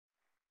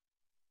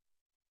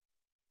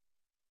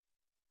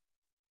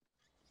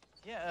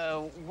Yeah,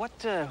 what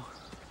are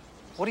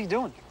you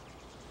doing?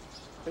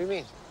 What do you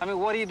mean? I mean,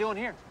 what are you doing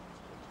here?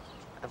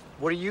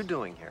 What are you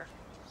doing here?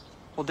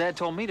 Well, Dad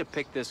told me to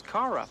pick this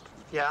car up.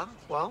 Yeah,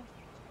 well?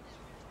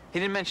 He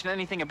didn't mention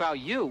anything about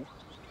you.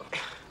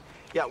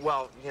 Yeah,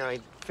 well, he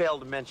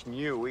failed to mention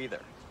you either.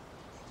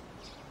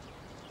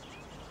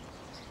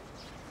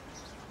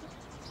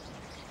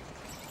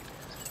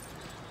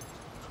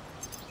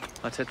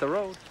 Let's hit the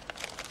road.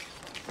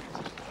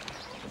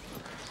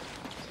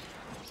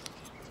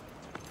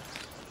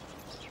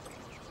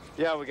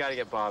 Yeah, we gotta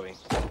get Bobby.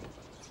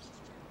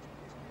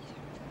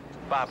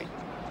 Bobby.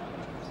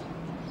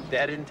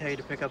 Dad didn't tell you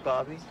to pick up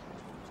Bobby?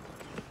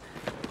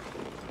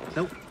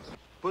 Nope.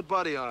 Put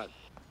Buddy on.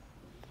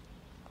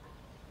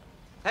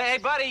 Hey,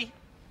 buddy!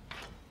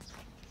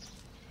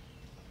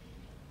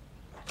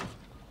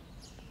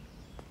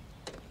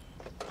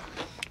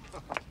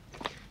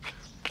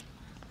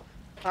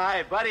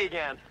 Hi, Buddy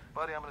again.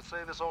 Buddy, I'm gonna say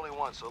this only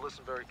once, so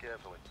listen very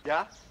carefully.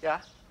 Yeah?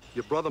 Yeah?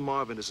 Your brother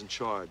Marvin is in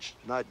charge,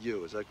 not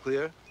you. Is that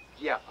clear?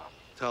 Yeah.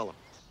 Tell him.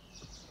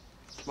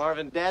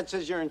 Marvin, Dad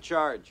says you're in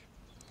charge.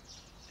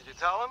 Did you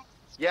tell him?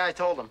 Yeah, I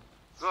told him.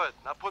 Good.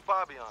 Now put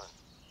Bobby on.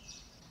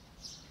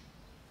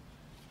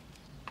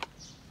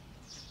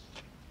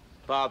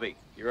 Bobby,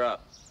 you're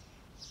up.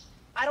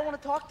 I don't want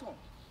to talk to him.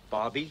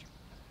 Bobby?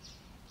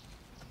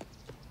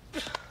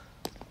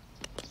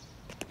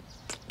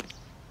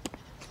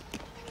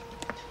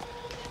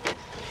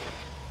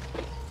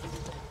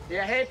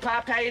 Yeah, hey,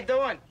 Pop, how you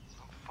doing?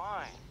 I'm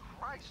fine.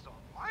 Christ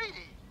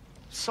almighty.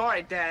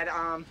 Sorry, Dad,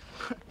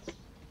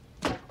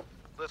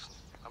 Listen,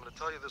 I'm gonna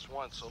tell you this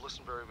once, so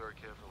listen very, very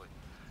carefully.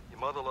 Your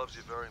mother loves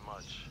you very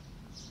much.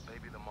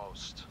 Maybe the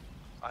most.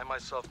 I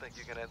myself think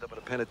you're gonna end up in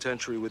a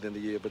penitentiary within the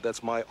year, but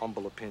that's my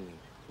humble opinion.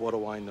 What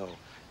do I know?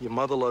 Your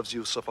mother loves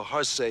you, so for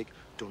her sake,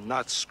 do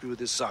not screw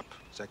this up.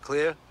 Is that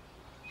clear?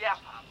 Yeah,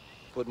 Pop.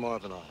 Put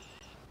Marvin on.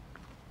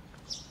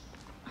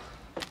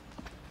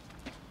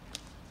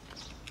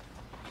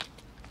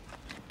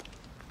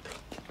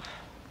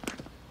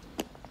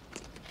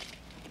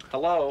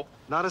 Hello?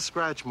 Not a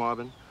scratch,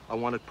 Marvin. I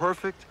want it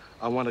perfect.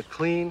 I want it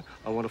clean.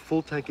 I want a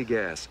full tank of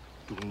gas.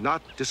 Do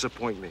not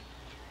disappoint me.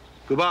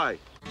 Goodbye.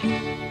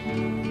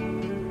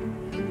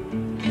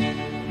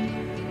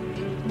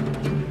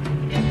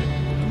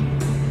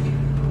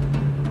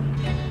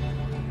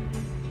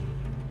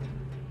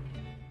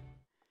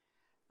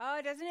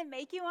 Oh, doesn't it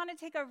make you want to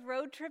take a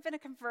road trip in a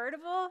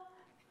convertible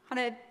on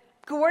a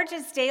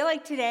gorgeous day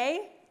like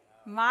today?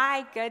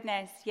 My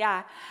goodness,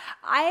 yeah.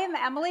 I am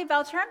Emily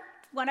Beltram,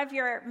 one of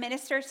your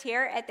ministers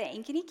here at the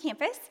Ankeny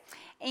campus,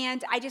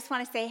 and I just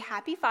want to say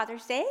happy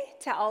Father's Day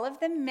to all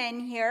of the men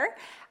here.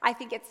 I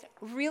think it's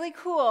really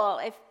cool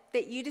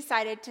that you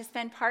decided to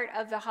spend part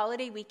of the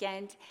holiday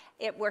weekend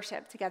at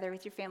worship together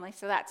with your family,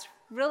 so that's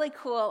really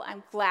cool.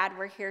 I'm glad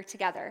we're here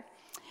together.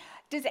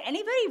 Does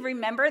anybody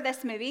remember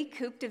this movie,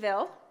 Coupe de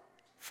Ville,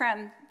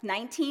 from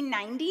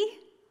 1990?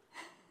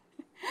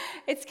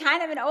 It's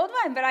kind of an old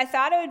one, but I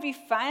thought it would be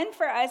fun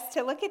for us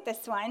to look at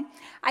this one.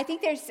 I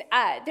think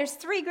there's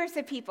three groups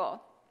of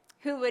people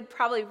who would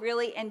probably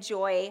really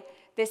enjoy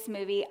this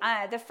movie.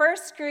 The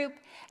first group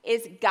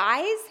is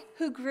guys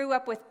who grew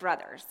up with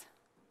brothers.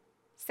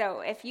 So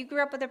if you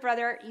grew up with a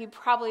brother, you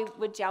probably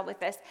would gel with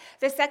this.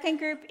 The second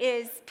group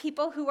is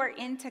people who are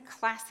into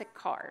classic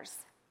cars.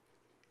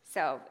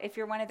 So if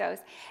you're one of those.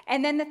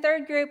 And then the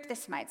third group,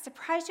 this might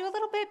surprise you a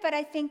little bit, but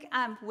I think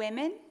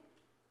women.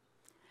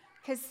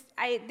 Because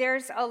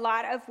there's a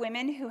lot of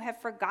women who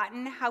have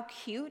forgotten how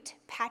cute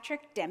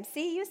Patrick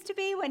Dempsey used to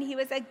be when he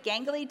was a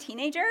gangly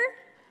teenager.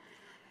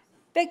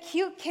 The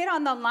cute kid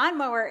on the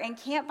lawnmower in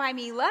Can't Buy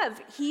Me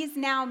Love, he's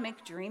now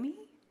McDreamy.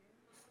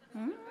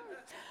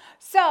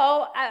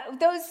 So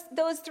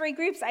those three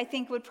groups, I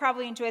think, would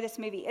probably enjoy this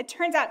movie. It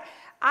turns out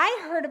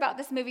I heard about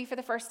this movie for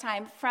the first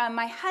time from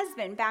my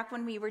husband back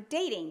when we were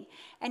dating,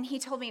 and he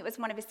told me it was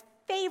one of his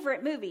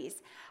favorite movies.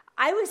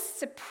 I was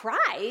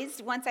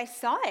surprised once I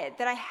saw it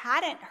that I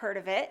hadn't heard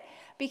of it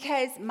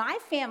because my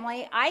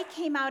family, I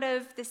came out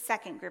of the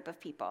second group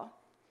of people,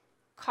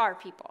 car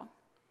people.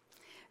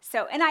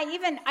 So, and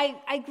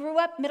I grew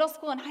up middle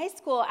school and high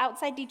school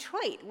outside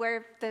Detroit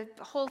where the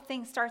whole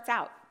thing starts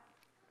out.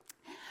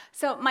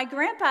 So my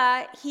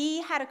grandpa,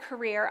 he had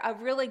a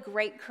really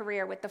great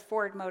career with the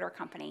Ford Motor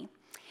Company.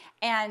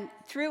 And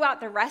throughout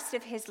the rest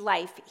of his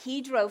life,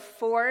 he drove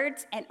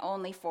Fords and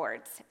only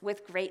Fords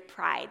with great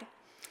pride.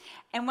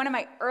 And one of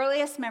my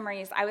earliest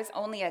memories, I was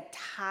only a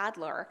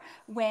toddler,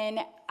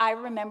 when I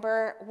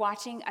remember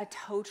watching a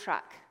tow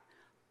truck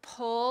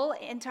pull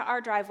into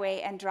our driveway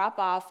and drop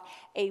off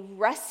a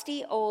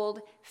rusty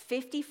old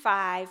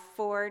 55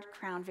 Ford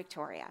Crown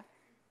Victoria.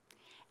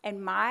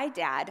 And my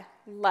dad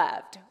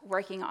loved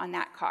working on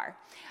that car.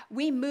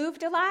 We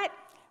moved a lot.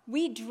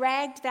 We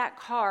dragged that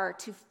car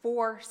to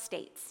 4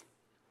 states.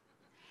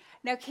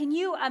 Now, can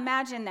you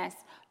imagine this?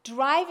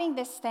 Driving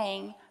this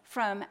thing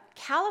from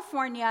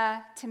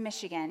California to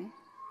Michigan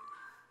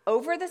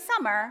over the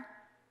summer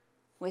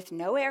with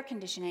no air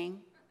conditioning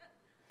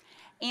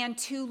and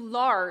 2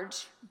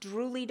 large,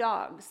 drooly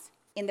dogs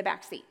in the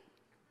back seat.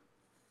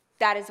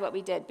 that is what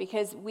we did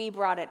because we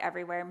brought it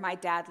everywhere. My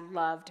dad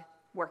loved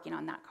working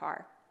on that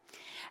car.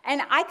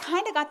 And I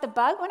kind of got the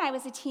bug when I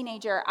was a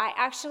teenager. I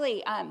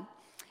actually, I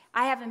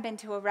haven't been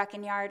to a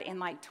wrecking yard in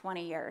like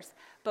 20 years.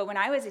 But when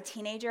I was a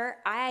teenager,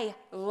 I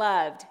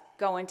loved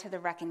going to the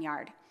wrecking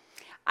yard.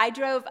 I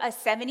drove a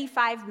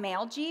 75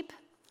 mail Jeep,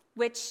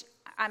 which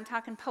I'm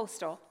talking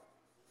postal.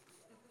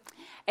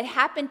 It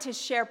happened to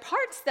share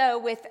parts, though,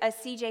 with a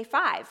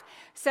CJ5.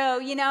 So,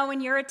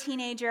 when you're a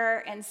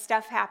teenager and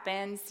stuff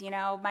happens,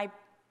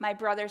 my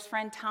brother's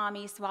friend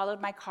Tommy swallowed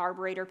my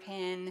carburetor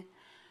pin.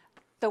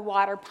 The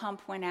water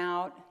pump went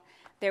out.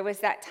 There was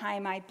that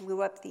time I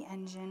blew up the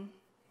engine.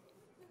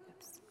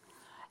 Oops.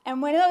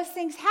 And when those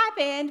things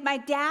happened, my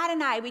dad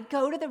and I, we'd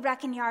go to the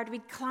wrecking yard.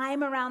 We'd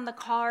climb around the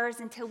cars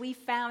until we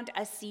found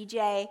a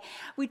CJ.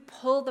 We'd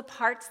pull the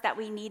parts that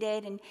we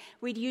needed, and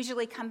we'd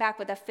usually come back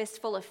with a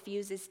fistful of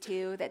fuses,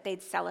 too, that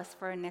they'd sell us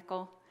for a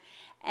nickel.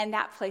 And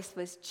that place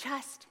was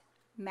just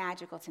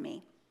magical to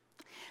me.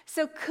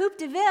 So Coupe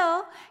de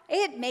Ville,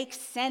 it makes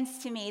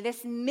sense to me.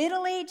 This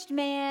middle-aged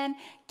man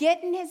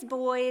getting his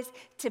boys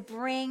to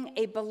bring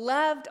a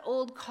beloved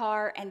old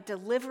car and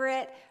deliver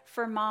it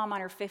for Mom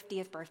on her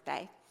 50th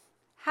birthday.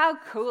 How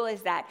cool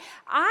is that?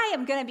 I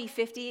am going to be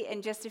 50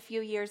 in just a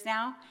few years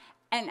now,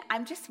 and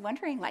I'm just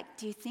wondering,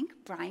 do you think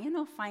Brian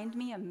will find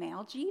me a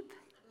mail Jeep?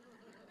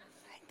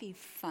 That'd be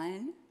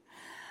fun.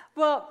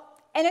 Well,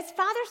 and it's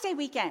Father's Day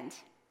weekend.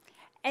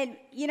 And,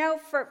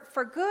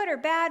 for good or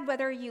bad,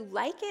 whether you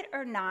like it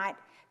or not,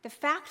 the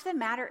fact of the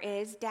matter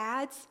is,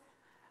 dads,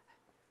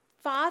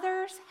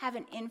 fathers have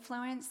an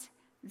influence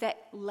that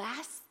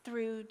lasts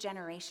through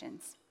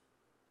generations.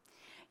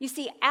 You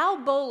see, Al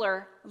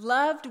Bowler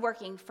loved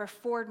working for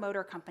Ford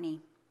Motor Company.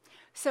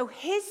 So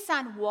his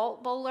son,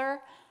 Walt Bowler,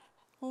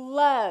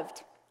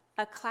 loved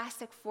a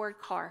classic Ford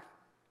car.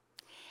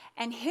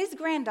 And his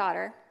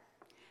granddaughter,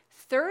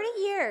 30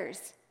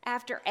 years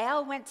after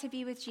Al went to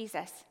be with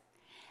Jesus,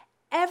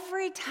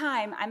 every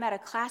time I'm at a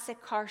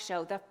classic car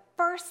show, the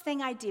first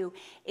thing I do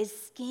is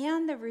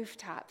scan the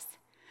rooftops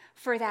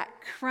for that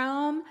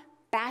chrome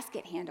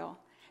basket handle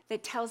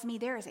that tells me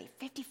there is a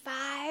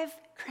 55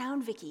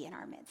 Crown Vicky in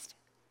our midst.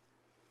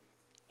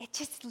 It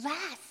just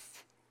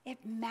lasts.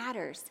 It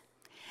matters.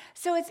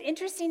 So it's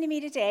interesting to me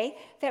today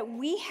that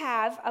we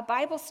have a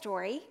Bible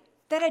story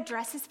that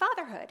addresses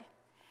fatherhood.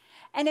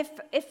 And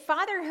if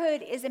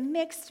fatherhood is a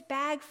mixed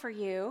bag for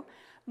you,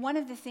 one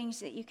of the things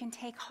that you can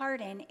take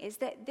heart in is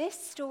that this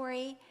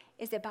story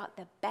is about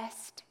the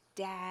best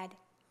dad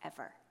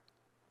ever,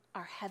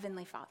 our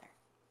Heavenly Father.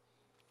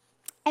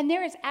 And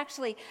there is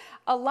actually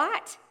a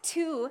lot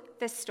to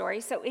this story.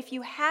 So if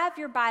you have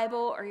your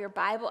Bible or your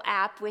Bible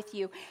app with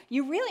you,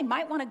 you really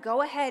might want to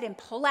go ahead and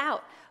pull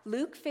out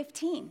Luke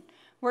 15.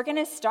 We're going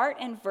to start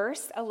in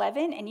verse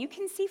 11, and you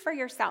can see for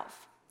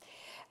yourself.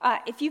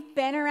 If you've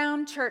been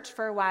around church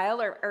for a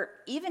while, or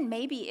even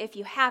maybe if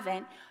you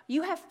haven't,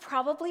 you have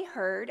probably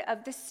heard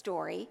of the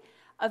story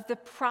of the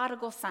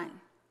prodigal son.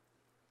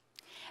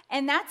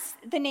 And that's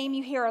the name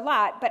you hear a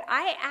lot, but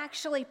I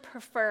actually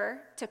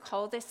prefer to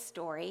call this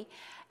story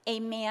A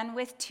Man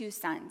with Two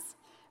Sons,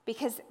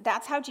 because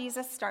that's how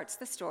Jesus starts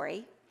the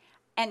story,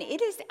 and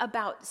it is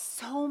about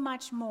so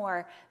much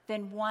more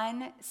than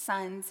one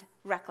son's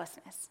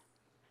recklessness.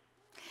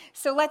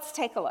 So let's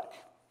take a look.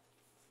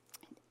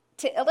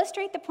 To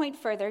illustrate the point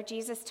further,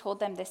 Jesus told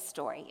them this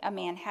story. A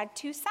man had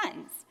two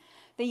sons.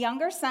 The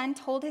younger son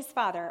told his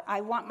father,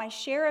 "I want my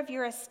share of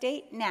your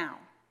estate now,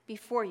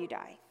 before you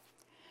die."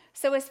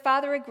 So his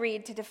father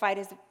agreed to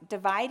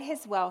divide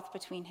his wealth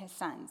between his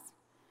sons.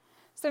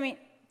 So,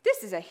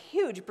 this is a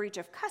huge breach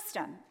of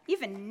custom.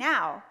 Even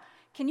now,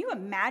 can you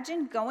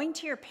imagine going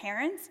to your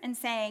parents and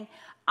saying,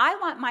 "I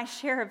want my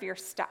share of your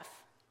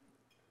stuff"?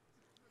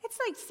 It's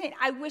like saying,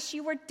 "I wish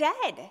you were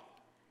dead."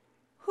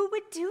 Who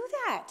would do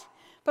that?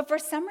 But for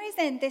some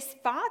reason, this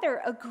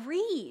father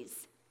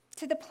agrees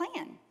to the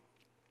plan.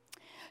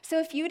 So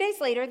a few days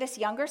later, this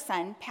younger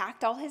son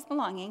packed all his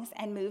belongings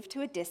and moved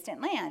to a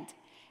distant land.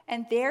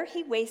 And there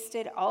he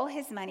wasted all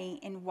his money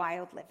in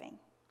wild living.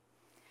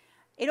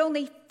 It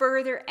only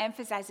further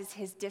emphasizes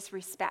his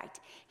disrespect.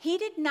 He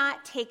did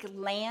not take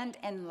land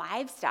and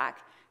livestock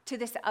to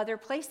this other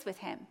place with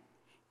him.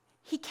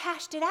 He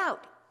cashed it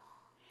out.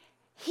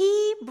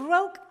 He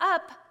broke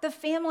up the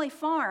family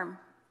farm.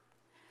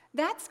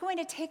 That's going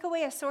to take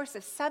away a source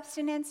of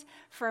sustenance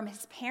from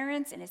his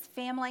parents and his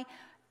family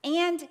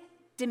and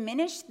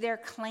diminish their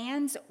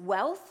clan's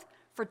wealth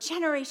for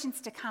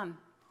generations to come.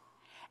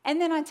 And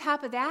then on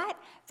top of that,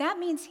 that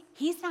means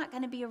he's not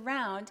going to be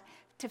around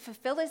to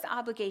fulfill his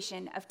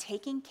obligation of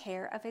taking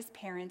care of his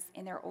parents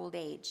in their old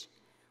age.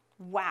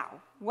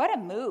 Wow, what a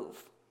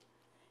move.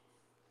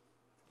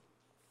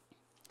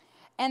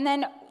 And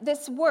then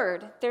this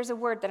word, there's a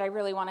word that I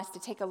really want us to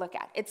take a look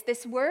at. It's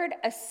this word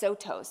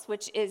asotos,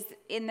 which is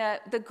in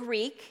the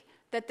Greek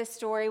that the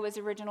story was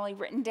originally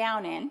written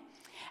down in.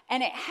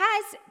 And it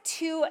has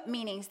two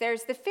meanings.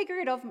 There's the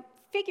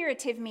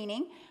figurative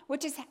meaning,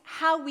 which is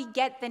how we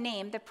get the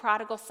name, the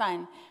prodigal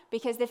son,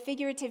 because the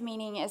figurative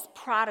meaning is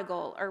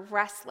prodigal or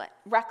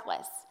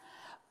reckless.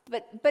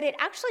 But it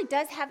actually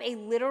does have a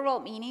literal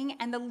meaning,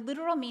 and the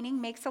literal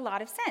meaning makes a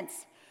lot of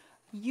sense.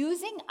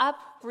 Using up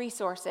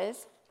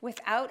resources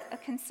without a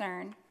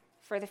concern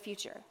for the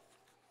future.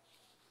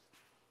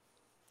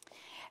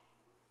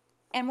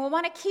 And we'll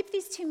want to keep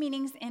these two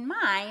meanings in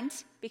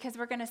mind because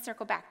we're going to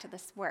circle back to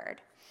this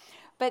word.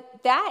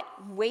 But that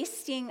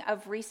wasting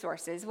of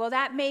resources, well,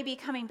 that may be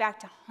coming back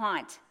to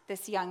haunt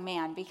this young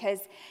man because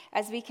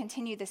as we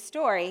continue the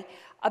story,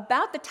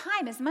 about the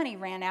time his money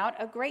ran out,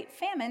 a great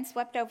famine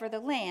swept over the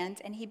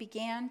land and he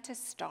began to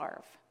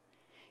starve.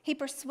 He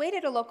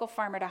persuaded a local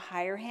farmer to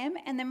hire him,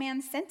 and the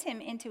man sent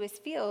him into his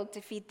field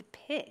to feed the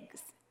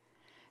pigs.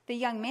 The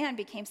young man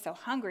became so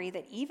hungry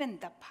that even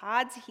the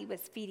pods he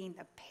was feeding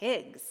the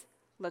pigs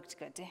looked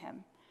good to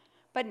him,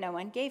 but no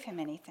one gave him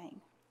anything.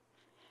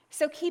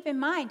 So keep in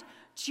mind,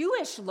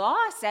 Jewish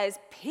law says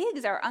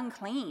pigs are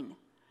unclean.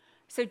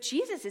 So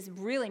Jesus is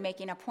really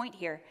making a point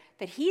here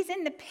that he's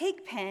in the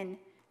pig pen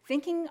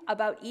thinking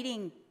about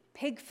eating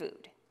pig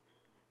food.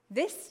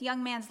 This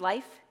young man's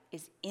life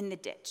is in the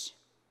ditch.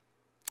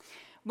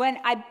 When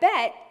I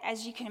bet,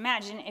 as you can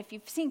imagine, if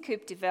you've seen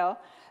Coupe de Ville,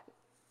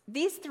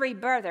 these three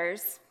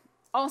brothers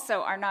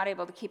also are not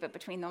able to keep it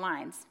between the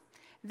lines.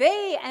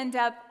 They end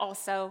up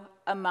also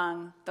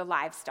among the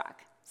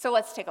livestock. So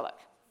let's take a look.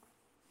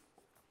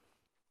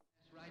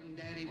 Riding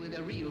daddy with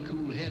a real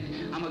cool head.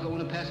 I'm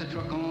a-gonna pass a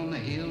truck on the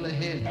hill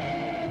ahead.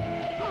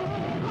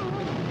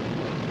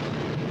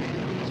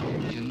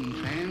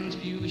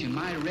 Transfusion,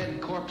 my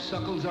red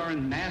corpuscles are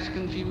in mass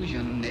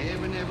confusion.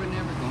 Never, never,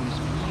 never gonna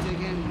speed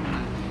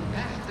again.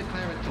 Pass the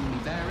claret to me,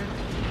 Barrett.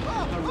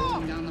 I'm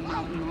rolling down the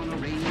mountain on a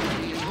rainy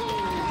day.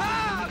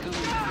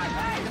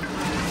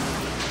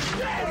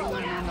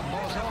 Rolling on the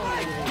boss all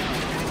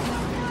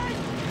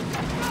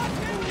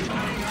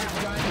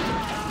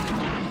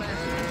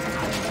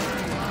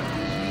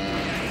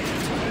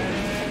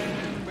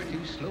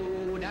to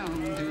slow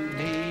down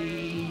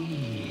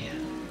today.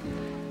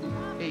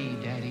 Hey,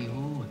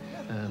 Daddy-O,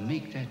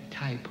 make that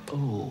type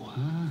O,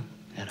 huh?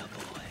 Atta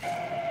boy.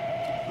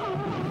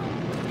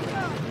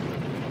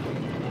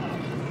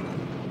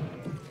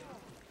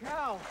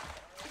 Cal,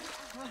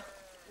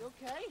 you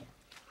okay?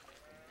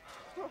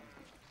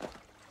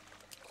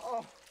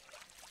 Oh.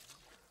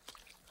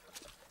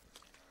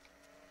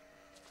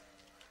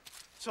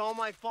 It's all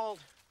my fault.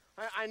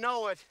 I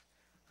know it.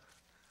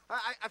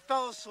 I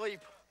fell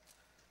asleep.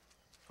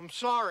 I'm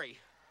sorry.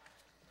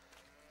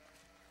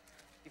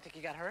 You think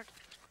you got hurt?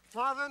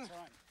 Marvin,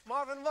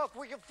 Marvin, look,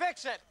 we can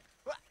fix it.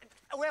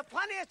 We have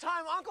plenty of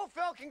time. Uncle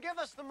Phil can give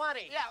us the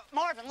money. Yeah,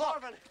 Marvin, look.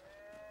 Marvin.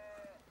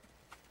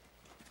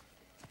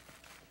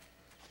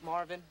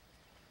 Marvin,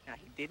 now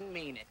he didn't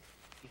mean it.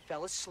 He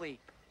fell asleep.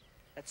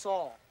 That's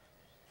all.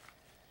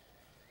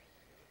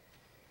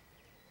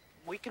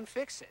 We can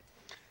fix it.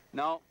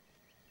 No.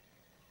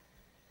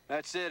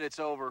 That's it. It's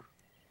over.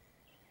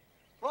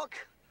 Look,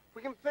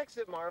 we can fix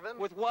it, Marvin.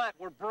 With what?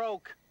 We're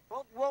broke.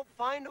 Well, we'll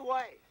find a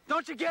way.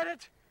 Don't you get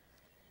it?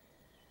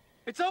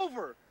 It's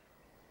over.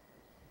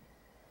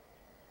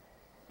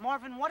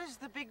 Marvin, what is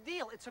the big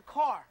deal? It's a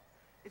car.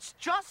 It's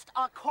just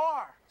a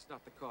car. It's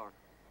not the car.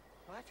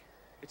 What?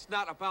 It's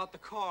not about the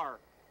car.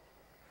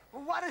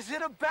 Well, what is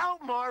it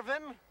about,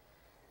 Marvin?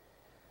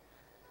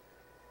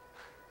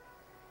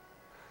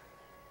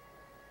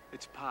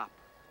 It's Pop.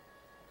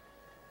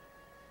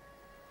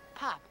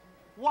 Pop.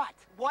 What?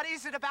 What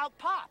is it about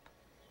Pop?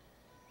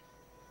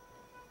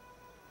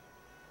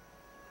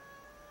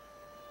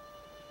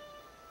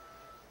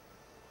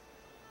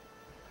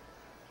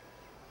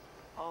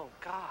 Oh,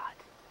 God.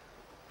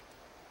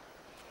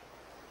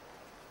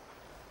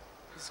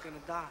 He's gonna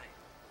die.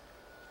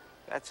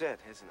 That's it,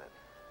 isn't it?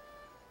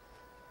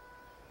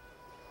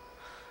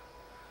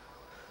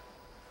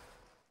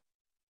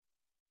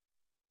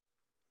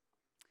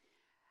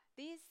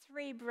 These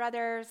three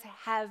brothers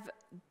have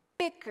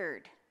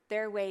bickered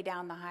their way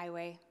down the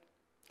highway.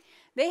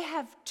 They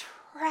have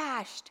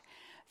trashed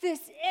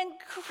this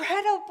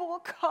incredible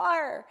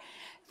car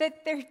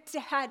that their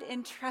dad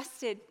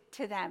entrusted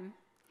to them.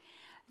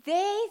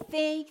 They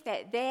think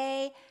that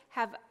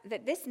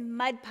that this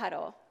mud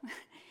puddle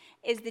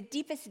is the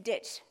deepest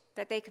ditch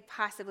that they could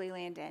possibly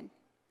land in.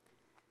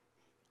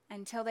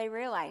 Until they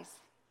realize,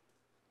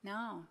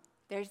 no,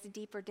 there's a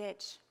deeper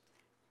ditch.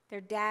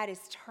 Their dad is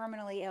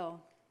terminally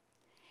ill.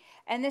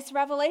 And this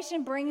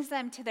revelation brings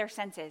them to their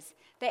senses.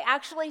 They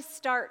actually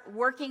start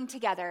working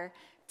together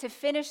to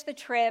finish the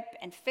trip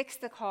and fix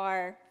the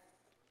car.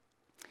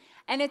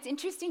 And it's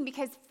interesting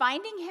because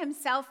finding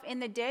himself in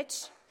the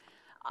ditch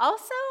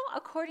also,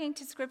 according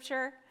to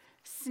Scripture,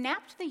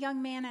 snapped the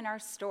young man in our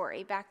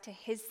story back to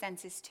his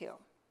senses too.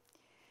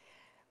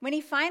 When he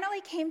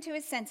finally came to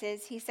his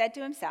senses, he said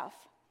to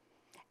himself,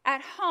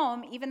 "At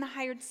home, even the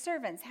hired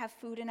servants have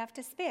food enough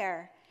to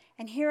spare,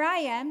 and here I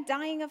am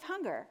dying of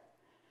hunger.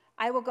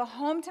 I will go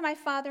home to my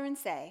father and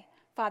say,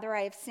 'Father,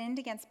 I have sinned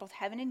against both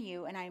heaven and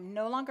you, and I am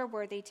no longer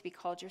worthy to be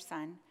called your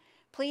son.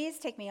 Please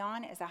take me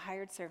on as a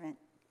hired servant.'"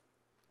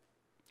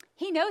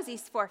 He knows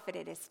he's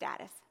forfeited his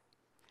status.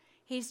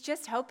 He's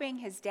just hoping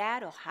his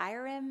dad will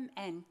hire him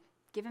and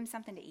give him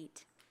something to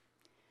eat.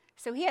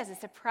 So he has a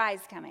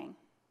surprise coming.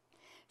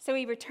 So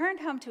he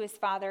returned home to his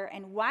father,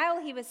 and while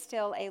he was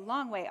still a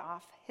long way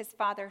off, his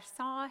father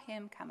saw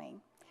him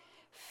coming.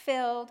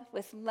 Filled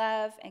with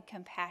love and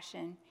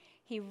compassion,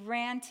 he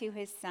ran to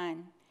his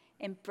son,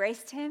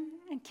 embraced him,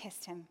 and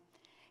kissed him.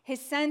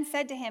 His son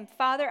said to him,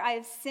 "Father, I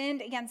have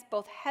sinned against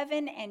both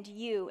heaven and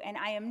you, and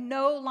I am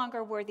no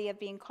longer worthy of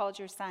being called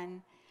your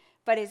son."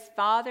 But his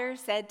father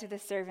said to the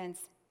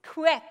servants,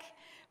 "Quick,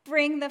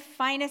 bring the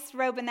finest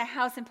robe in the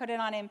house and put it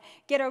on him.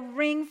 Get a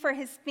ring for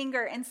his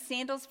finger and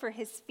sandals for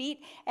his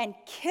feet, and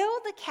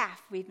kill the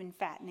calf we've been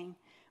fattening.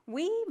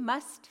 We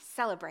must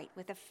celebrate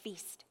with a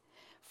feast.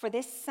 For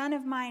this son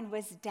of mine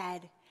was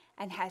dead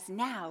and has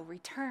now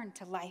returned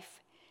to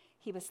life.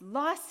 He was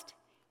lost,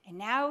 and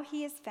now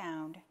he is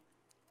found."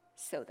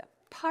 So the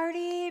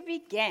party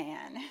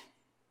began.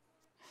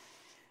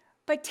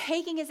 But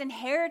taking his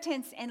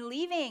inheritance and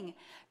leaving,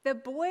 the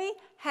boy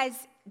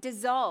has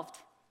dissolved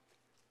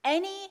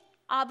any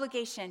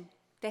obligation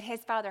that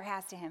his father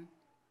has to him.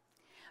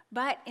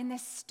 But in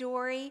this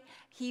story,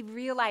 he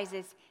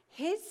realizes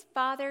his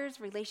father's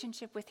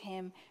relationship with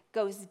him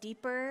goes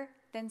deeper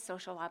than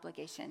social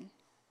obligation.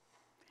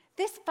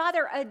 This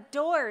father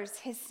adores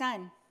his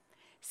son.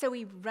 So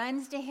he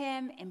runs to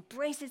him,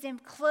 embraces him,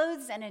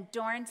 clothes and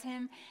adorns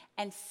him,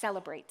 and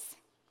celebrates.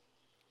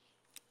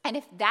 And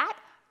if that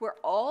were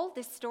all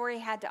this story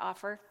had to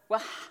offer,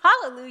 well,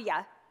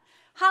 hallelujah.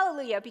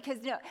 Hallelujah, because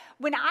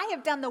when I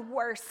have done the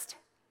worst,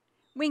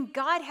 when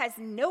God has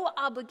no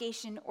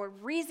obligation or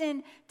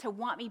reason to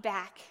want me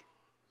back,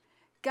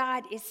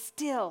 God is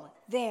still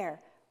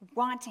there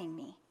wanting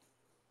me.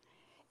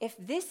 If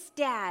this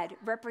dad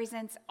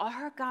represents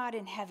our God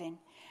in heaven,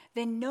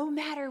 then no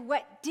matter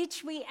what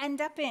ditch we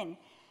end up in,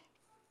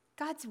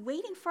 God's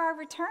waiting for our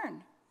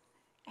return.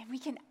 And we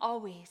can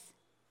always,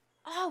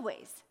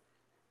 always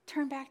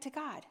turn back to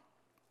God.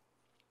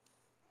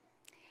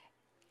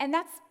 And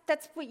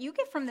that's what you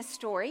get from the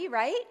story,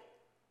 right?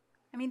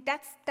 I mean,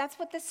 that's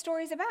what this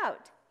story's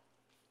about.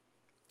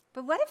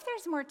 But what if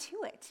there's more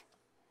to it?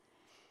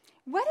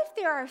 What if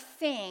there are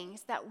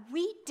things that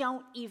we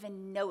don't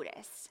even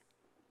notice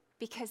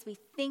because we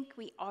think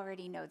we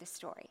already know the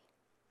story?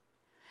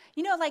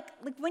 You know, like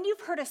when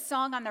you've heard a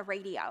song on the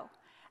radio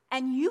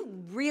and you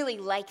really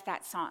like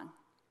that song,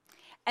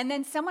 and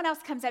then someone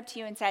else comes up to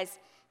you and says,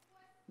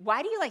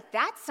 "Why do you like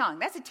that song?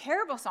 That's a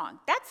terrible song.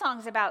 That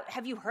song's about,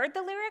 have you heard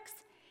the lyrics?"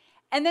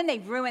 And then they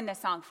ruin the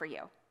song for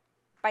you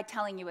by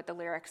telling you what the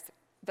lyrics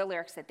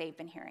that they've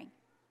been hearing.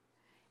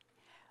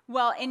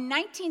 Well, in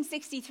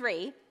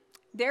 1963,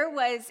 there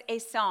was a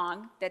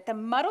song that the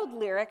muddled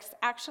lyrics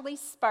actually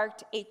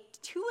sparked a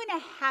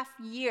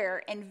 2.5-year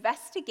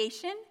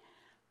investigation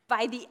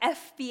by the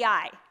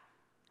FBI.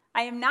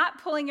 I am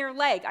not pulling your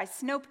leg. I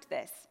snoped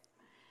this.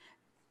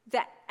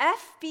 The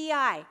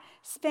FBI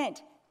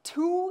spent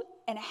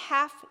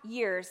 2.5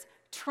 years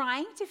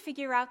trying to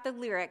figure out the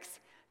lyrics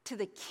to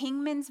the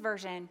Kingman's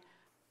version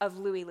of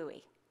Louie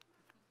Louie.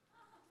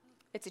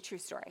 It's a true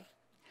story.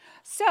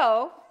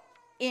 So,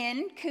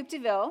 in Coupe de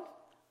Ville,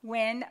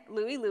 when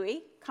Louie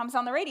Louie comes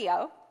on the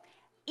radio,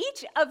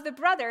 each of the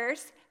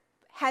brothers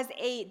has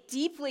a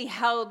deeply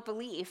held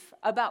belief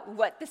about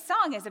what the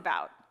song is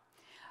about.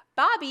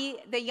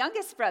 Bobby, the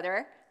youngest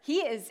brother,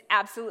 he is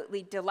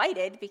absolutely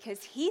delighted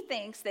because he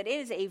thinks that it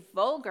is a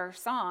vulgar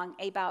song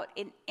about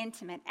an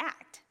intimate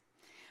act.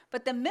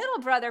 But the middle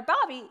brother,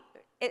 Buddy,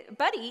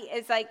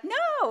 is like,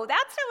 "No,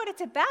 that's not what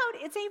it's about.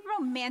 It's a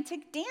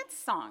romantic dance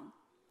song."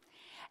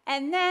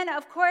 And then,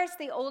 of course,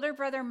 the older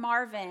brother,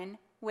 Marvin,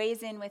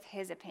 weighs in with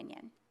his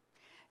opinion.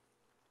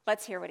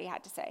 Let's hear what he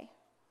had to say.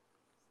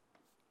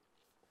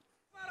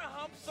 It's not a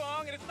hump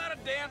song, and it's not a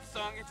dance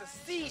song. It's a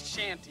sea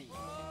shanty.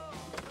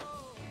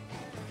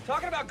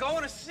 Talking about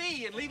going to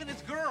sea and leaving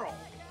this girl.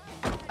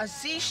 A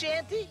sea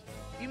shanty?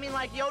 You mean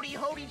like Yodi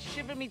Hodi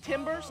shipping me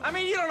timbers? I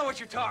mean, you don't know what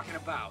you're talking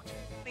about.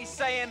 He's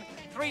saying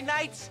 3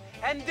 nights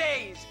and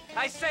days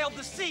I sailed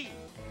the sea.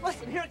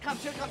 Listen, here it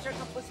comes, listen.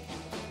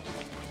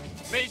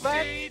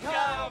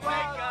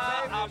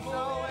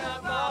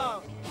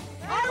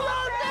 I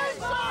wrote this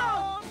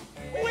song!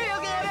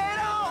 We'll get it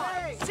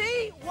on!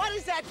 See? What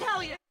does that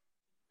tell you?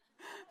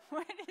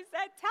 What does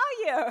that tell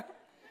you?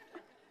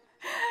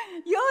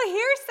 You'll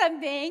hear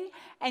something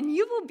and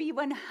you will be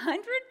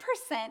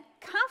 100%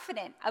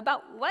 confident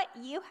about what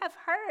you have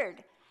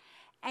heard.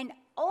 And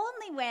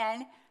only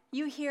when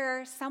you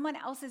hear someone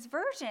else's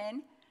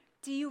version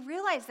do you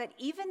realize that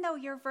even though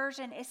your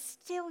version is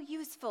still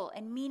useful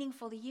and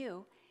meaningful to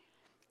you,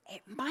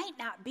 it might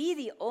not be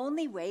the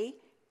only way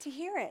to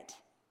hear it.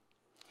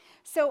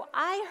 So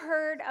I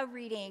heard a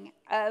reading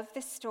of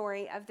the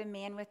story of the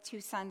man with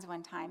 2 sons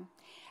one time,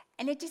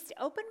 and it just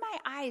opened my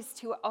eyes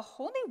to a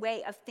whole new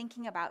way of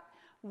thinking about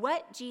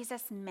what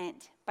Jesus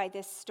meant by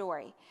this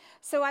story.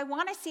 So I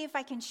want to see if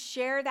I can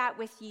share that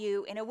with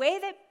you in a way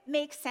that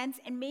makes sense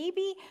and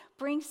maybe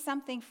bring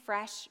something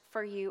fresh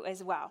for you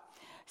as well.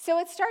 So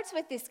it starts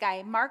with this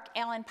guy, Mark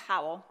Allen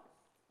Powell.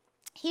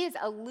 He is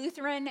a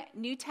Lutheran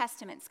New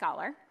Testament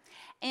scholar,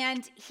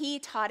 And he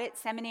taught at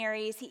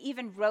seminaries. He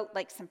even wrote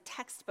like some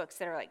textbooks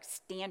that are like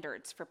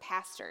standards for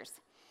pastors.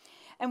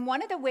 And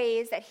one of the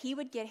ways that he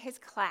would get his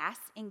class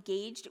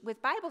engaged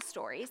with Bible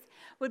stories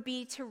would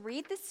be to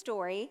read the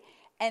story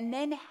and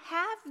then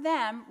have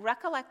them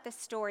recollect the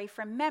story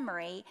from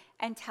memory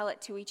and tell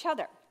it to each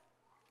other.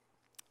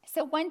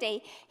 So one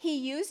day, he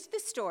used the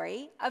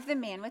story of the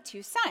man with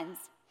two sons.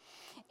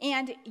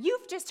 And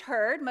you've just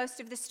heard most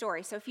of the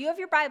story. So if you have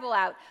your Bible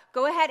out,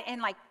 go ahead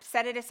and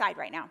set it aside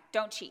right now.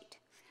 Don't cheat.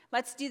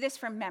 Let's do this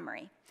from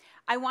memory.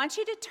 I want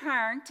you to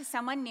turn to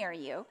someone near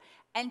you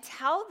and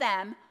tell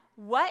them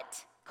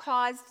what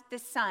caused the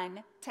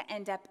son to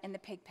end up in the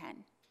pig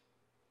pen.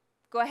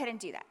 Go ahead and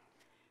do that.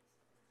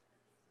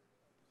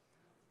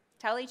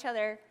 Tell each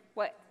other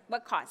what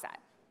caused that.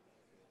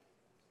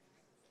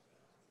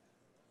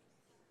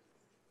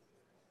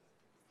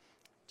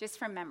 Just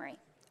from memory.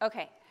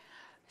 Okay.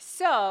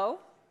 So,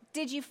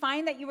 did you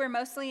find that you were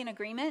mostly in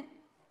agreement?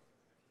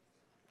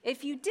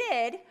 If you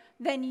did,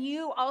 then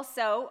you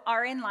also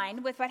are in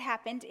line with what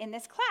happened in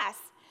this class.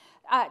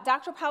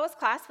 Dr. Powell's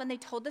class, when they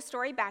told the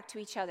story back to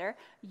each other,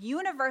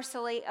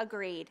 universally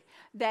agreed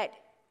that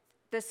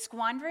the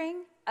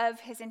squandering of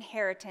his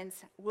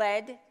inheritance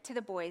led to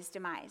the boy's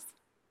demise.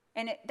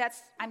 And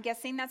I'm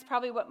guessing that's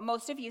probably what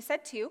most of you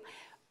said too.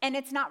 And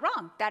it's not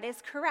wrong. That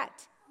is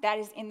correct. That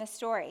is in the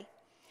story.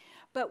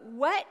 But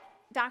what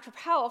Dr.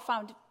 Powell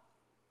found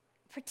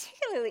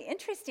particularly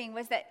interesting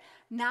was that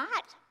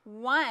not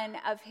one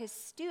of his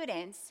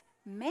students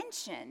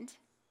mentioned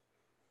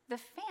the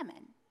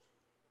famine.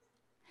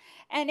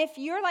 And if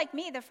you're like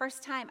me, the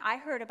first time I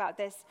heard about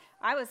this,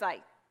 I was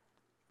like,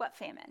 what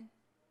famine?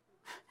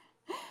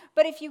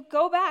 But if you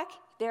go back,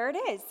 there it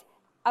is.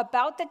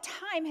 About the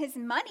time his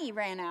money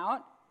ran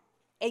out,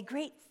 a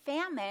great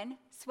famine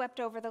swept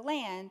over the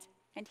land,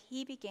 and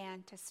he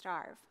began to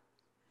starve.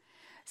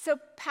 So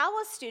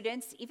Powell's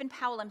students, even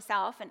Powell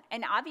himself,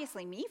 and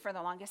obviously me for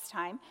the longest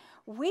time,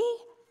 we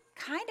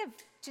kind of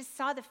just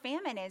saw the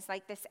famine as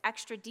like this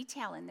extra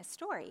detail in the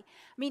story.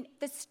 I mean,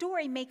 the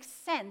story makes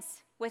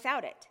sense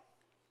without it.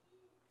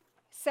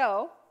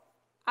 So,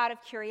 out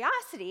of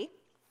curiosity,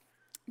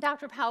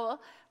 Dr. Powell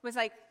was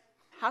like,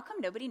 how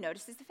come nobody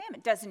notices the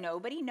famine? Does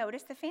nobody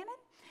notice the famine?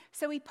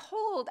 So he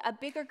polled a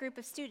bigger group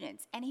of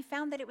students, and he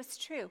found that it was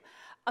true.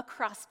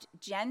 Across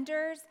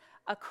genders,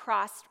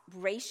 across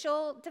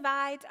racial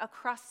divides,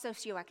 across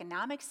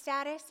socioeconomic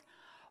status,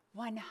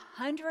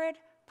 100%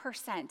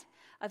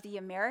 of the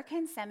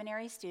American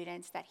seminary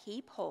students that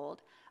he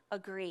polled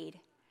agreed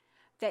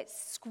that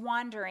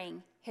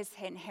squandering his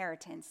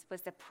inheritance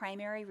was the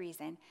primary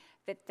reason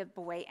that the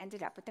boy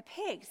ended up with the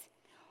pigs.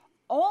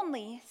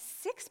 Only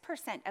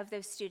 6% of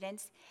those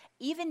students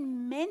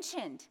even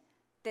mentioned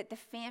that the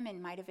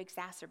famine might have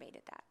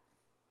exacerbated that.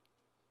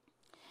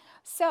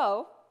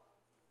 So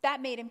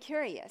that made him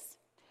curious.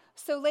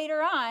 So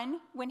later on,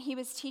 when he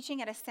was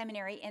teaching at a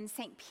seminary in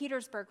St.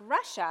 Petersburg,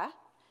 Russia,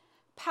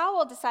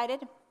 Powell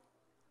decided,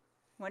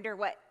 wonder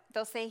what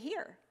they'll say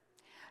here.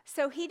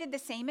 So he did the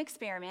same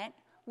experiment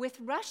with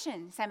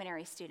Russian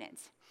seminary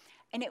students.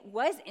 And it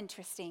was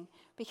interesting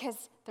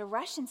because the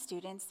Russian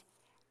students,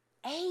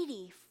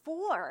 84%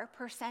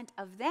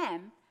 of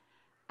them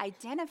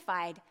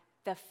identified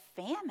the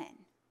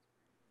famine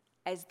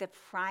as the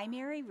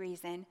primary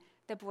reason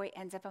the boy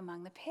ends up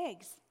among the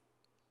pigs.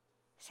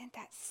 Isn't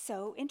that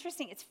so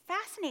interesting? It's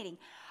fascinating.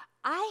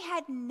 I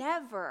had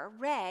never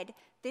read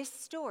this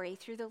story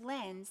through the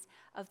lens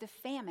of the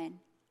famine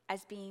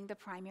as being the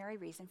primary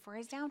reason for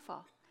his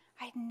downfall.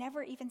 I had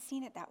never even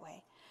seen it that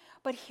way.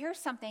 But here's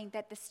something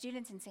that the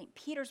students in St.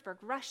 Petersburg,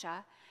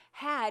 Russia,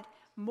 had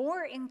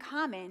more in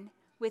common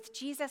with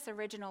Jesus'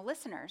 original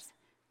listeners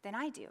than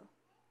I do.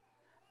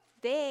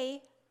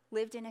 They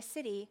lived in a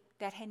city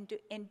that had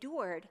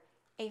endured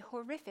a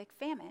horrific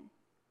famine.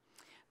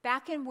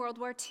 Back in World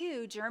War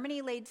II,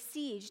 Germany laid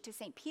siege to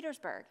St.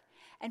 Petersburg,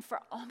 and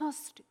for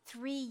almost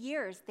 3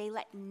 years, they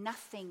let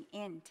nothing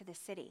into the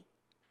city.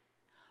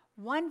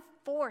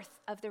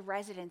 1/4 of the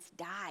residents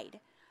died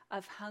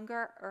of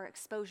hunger or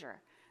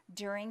exposure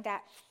during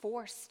that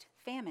forced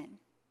famine.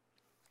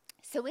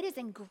 So it is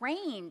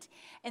ingrained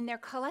in their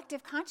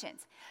collective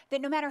conscience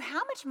that no matter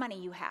how much money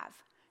you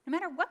have, no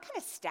matter what kind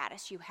of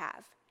status you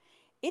have,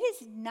 it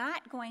is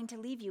not going to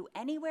leave you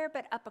anywhere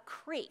but up a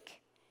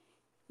creek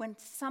when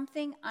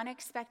something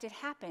unexpected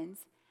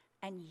happens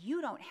and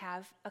you don't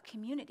have a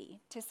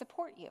community to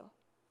support you.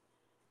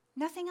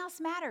 Nothing else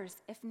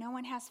matters if no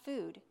one has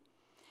food.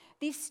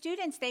 These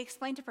students, they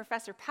explained to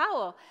Professor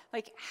Powell,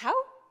 how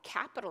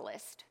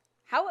capitalist,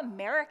 how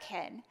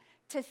American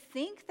to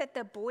think that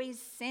the boy's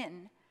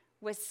sin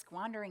was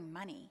squandering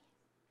money.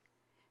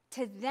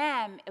 To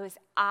them, it was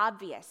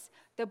obvious.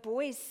 The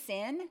boy's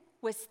sin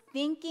was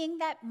thinking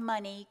that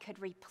money could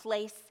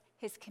replace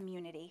his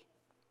community.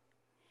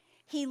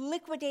 He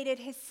liquidated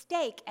his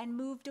stake and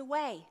moved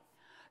away.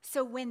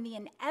 So when the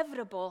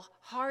inevitable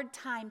hard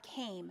time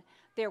came,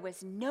 there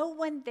was no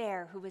one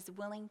there who was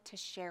willing to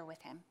share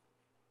with him.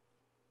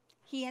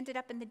 He ended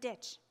up in the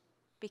ditch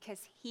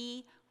because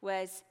he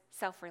was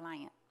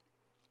self-reliant.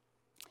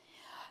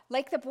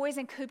 Like the boys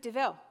in Coupe de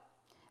Ville,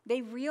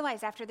 they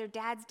realize after their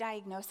dad's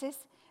diagnosis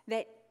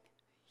that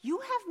you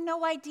have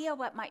no idea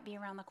what might be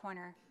around the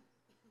corner.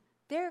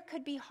 There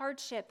could be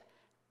hardship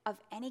of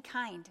any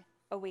kind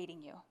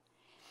awaiting you.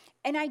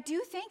 And I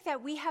do think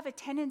that we have a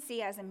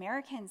tendency as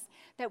Americans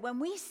that when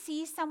we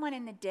see someone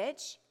in the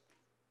ditch,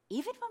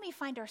 even when we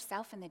find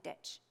ourselves in the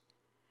ditch,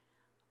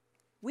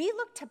 we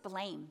look to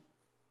blame.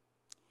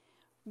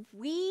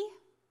 We,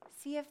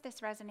 see if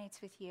this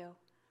resonates with you,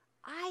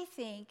 I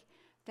think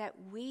that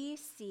we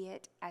see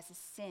it as a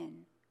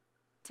sin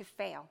to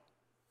fail.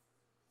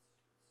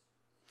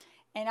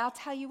 And I'll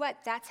tell you what,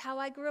 that's how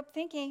I grew up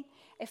thinking.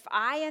 If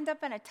I end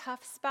up in a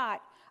tough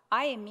spot,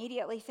 I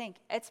immediately think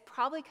it's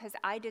probably because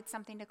I did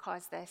something to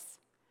cause this.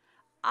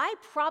 I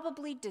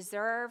probably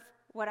deserve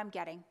what I'm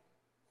getting.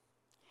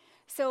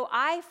 So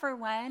I, for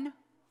one,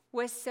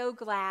 was so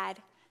glad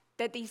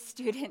that these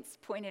students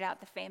pointed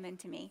out the famine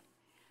to me,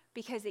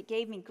 because it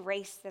gave me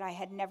grace that I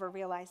had never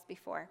realized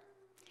before.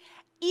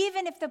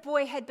 Even if the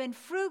boy had been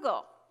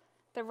frugal,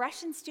 the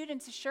Russian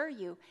students assure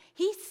you,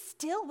 he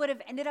still would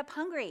have ended up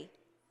hungry.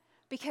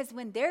 Because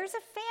when there's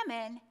a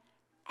famine,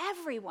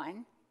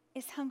 everyone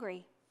is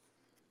hungry.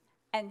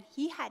 And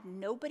he had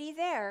nobody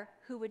there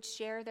who would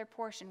share their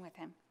portion with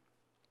him.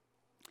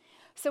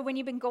 So when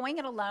you've been going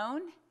it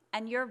alone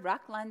and your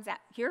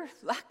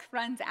luck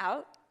runs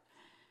out,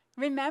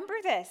 remember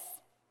this.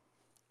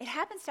 It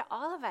happens to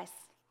all of us.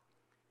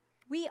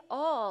 We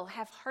all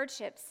have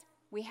hardships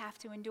we have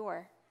to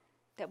endure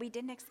that we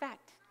didn't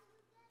expect.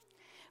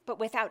 But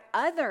without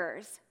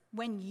others,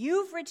 when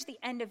you've reached the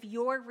end of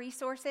your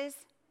resources,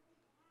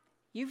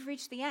 you've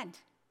reached the end.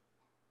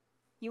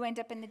 You end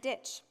up in the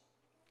ditch.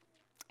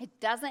 It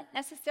doesn't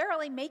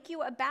necessarily make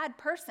you a bad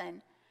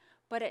person,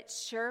 but it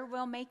sure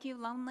will make you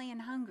lonely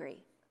and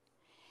hungry.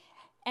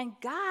 And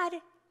God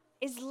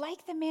is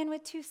like the man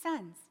with 2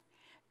 sons,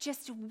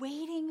 just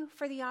waiting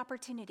for the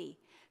opportunity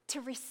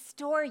to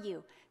restore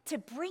you, to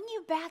bring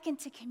you back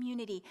into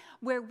community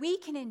where we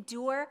can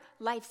endure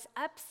life's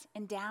ups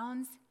and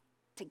downs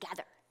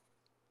together.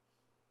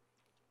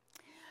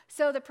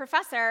 So the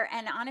professor,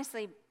 and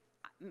honestly,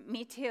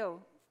 me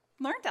too,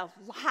 learned a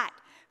lot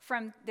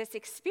from this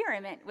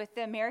experiment with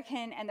the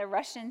American and the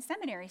Russian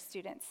seminary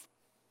students.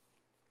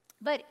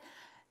 But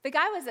the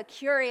guy was a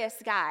curious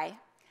guy,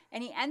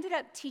 and he ended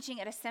up teaching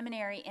at a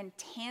seminary in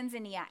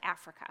Tanzania,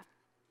 Africa.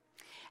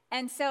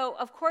 And so,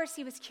 of course,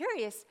 he was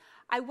curious.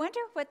 I wonder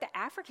what the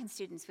African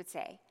students would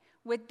say.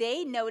 Would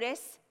they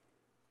notice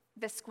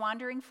the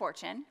squandering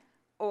fortune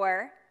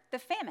or the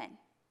famine?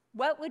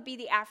 What would be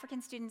the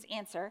African students'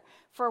 answer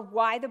for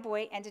why the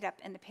boy ended up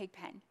in the pig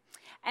pen?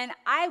 And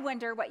I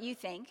wonder what you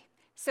think.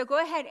 So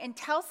go ahead and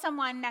tell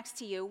someone next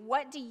to you,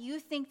 what do you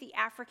think the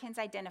Africans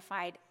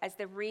identified as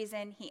the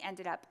reason he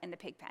ended up in the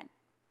pig pen?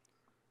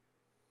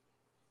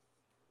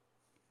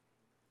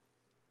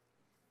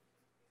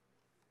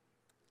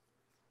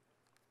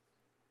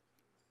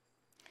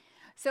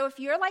 So if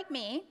you're like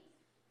me,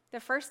 the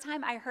first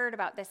time I heard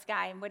about this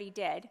guy and what he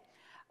did,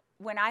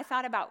 when I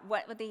thought about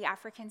what would the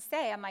Africans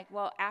say, I'm like,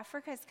 well,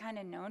 Africa is kind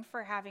of known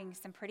for having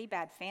some pretty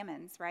bad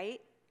famines,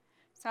 right?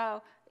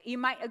 So you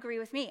might agree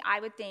with me. I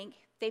would think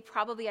they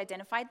probably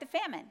identified the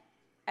famine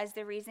as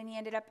the reason he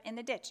ended up in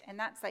the ditch. And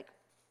that's like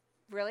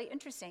really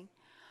interesting.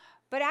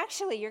 But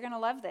actually, you're going to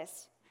love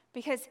this,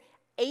 because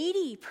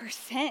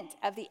 80%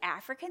 of the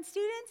African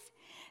students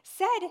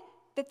said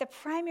that the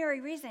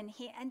primary reason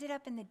he ended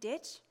up in the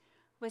ditch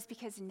was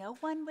because no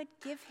one would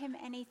give him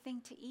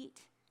anything to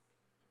eat.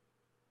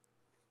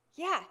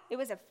 Yeah, it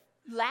was a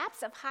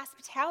lapse of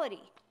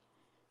hospitality.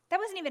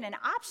 That wasn't even an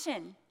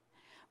option.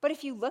 But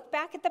if you look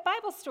back at the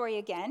Bible story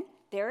again,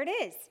 there it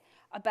is.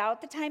 About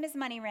the time his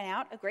money ran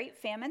out, a great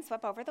famine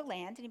swept over the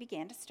land, and he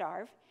began to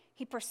starve.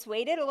 He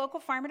persuaded a local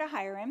farmer to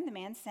hire him. The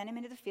man sent him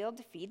into the field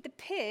to feed the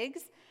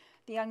pigs.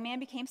 The young man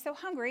became so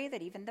hungry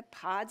that even the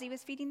pods he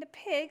was feeding the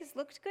pigs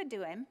looked good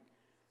to him.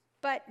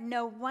 But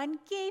no one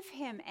gave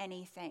him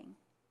anything.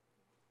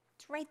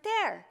 It's right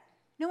there.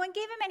 No one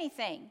gave him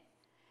anything.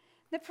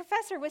 The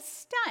professor was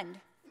stunned.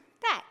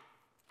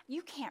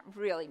 You can't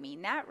really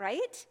mean that,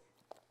 right?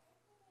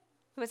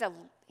 It was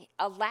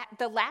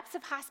the lapse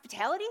of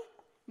hospitality,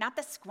 not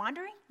the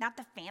squandering, not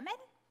the famine.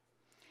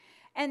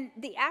 And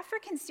the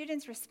African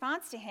students'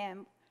 response to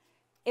him,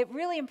 it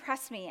really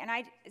impressed me. And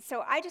I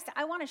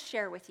want to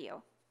share with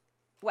you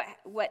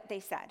what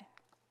they said.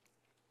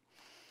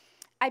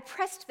 I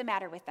pressed the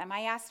matter with them.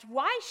 I asked,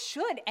 why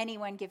should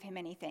anyone give him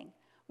anything?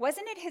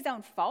 Wasn't it his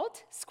own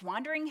fault,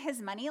 squandering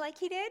his money like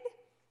he did?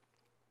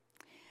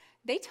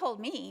 They told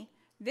me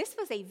this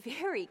was a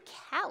very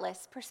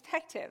callous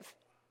perspective.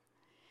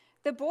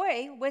 The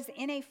boy was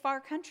in a far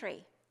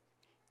country.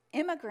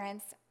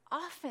 Immigrants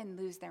often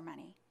lose their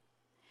money.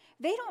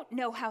 They don't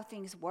know how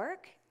things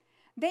work.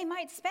 They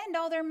might spend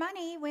all their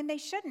money when they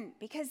shouldn't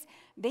because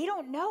they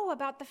don't know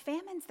about the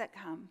famines that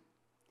come.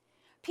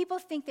 People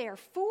think they are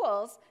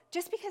fools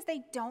just because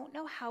they don't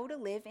know how to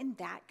live in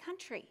that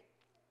country.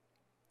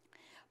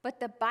 But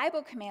the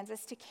Bible commands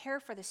us to care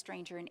for the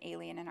stranger and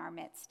alien in our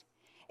midst.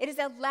 It is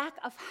a lack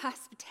of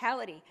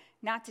hospitality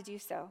not to do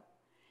so.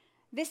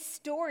 This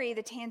story,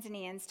 the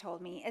Tanzanians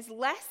told me, is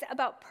less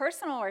about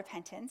personal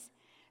repentance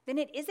than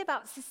it is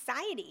about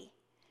society.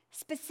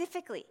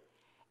 Specifically,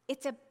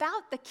 it's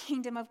about the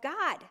kingdom of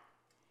God.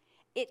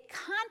 It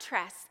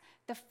contrasts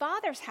the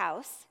Father's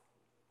house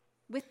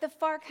with the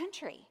far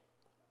country.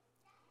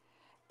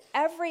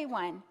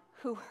 Everyone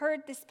who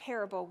heard this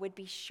parable would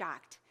be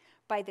shocked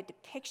by the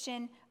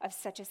depiction of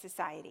such a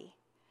society.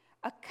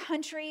 A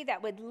country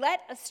that would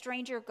let a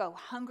stranger go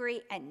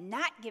hungry and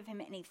not give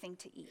him anything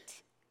to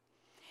eat.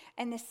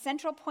 And the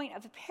central point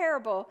of the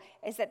parable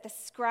is that the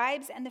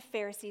scribes and the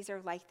Pharisees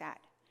are like that.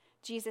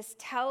 Jesus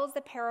tells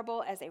the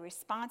parable as a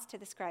response to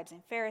the scribes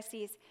and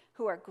Pharisees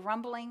who are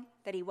grumbling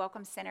that he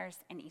welcomes sinners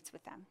and eats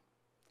with them.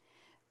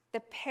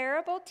 The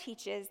parable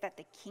teaches that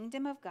the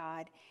kingdom of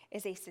God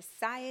is a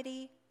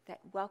society that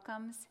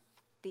welcomes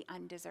the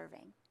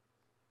undeserving.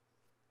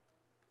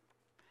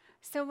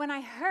 So when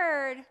I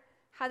heard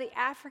how the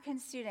African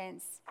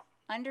students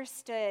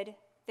understood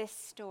this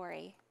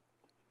story,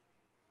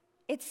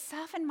 it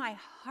softened my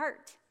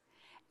heart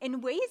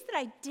in ways that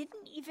I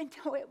didn't even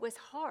know it was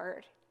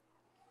hard.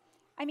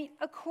 I mean,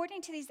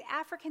 according to these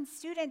African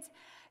students,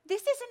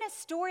 this isn't a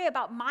story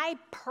about my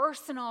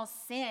personal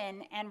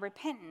sin and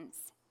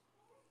repentance.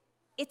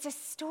 It's a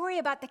story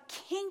about the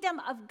kingdom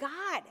of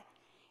God.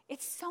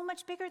 It's so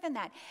much bigger than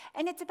that.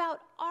 And it's about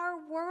our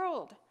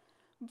world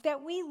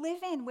that we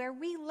live in, where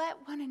we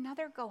let one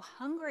another go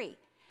hungry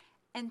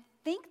and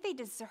think they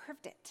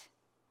deserved it.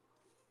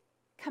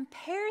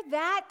 Compare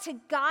that to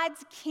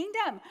God's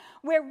kingdom,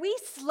 where we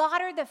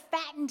slaughter the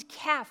fattened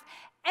calf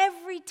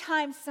every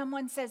time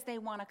someone says they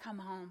want to come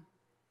home.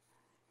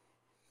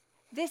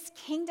 This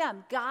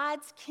kingdom,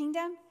 God's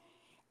kingdom,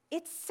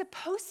 it's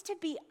supposed to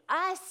be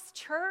us,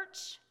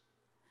 church.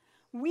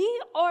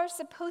 We are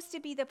supposed to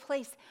be the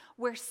place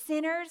where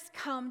sinners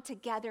come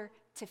together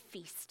to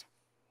feast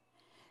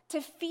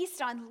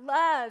on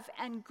love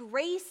and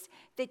grace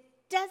that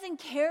doesn't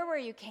care where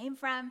you came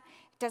from,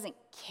 doesn't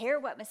care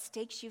what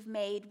mistakes you've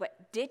made,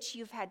 what ditch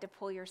you've had to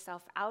pull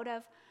yourself out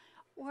of,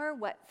 or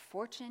what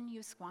fortune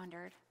you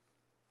squandered.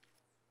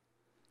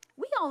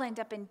 We all end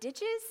up in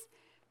ditches,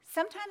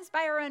 sometimes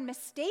by our own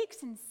mistakes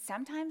and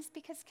sometimes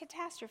because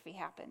catastrophe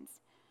happens.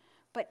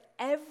 But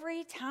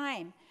every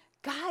time,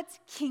 God's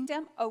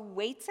kingdom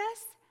awaits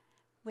us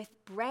with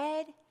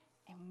bread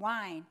and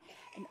wine,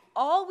 and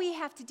all we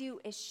have to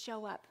do is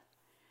show up,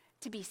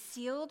 to be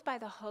sealed by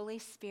the Holy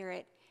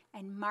Spirit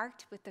and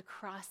marked with the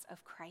cross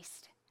of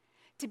Christ,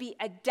 to be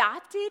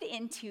adopted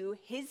into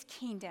his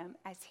kingdom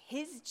as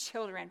his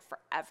children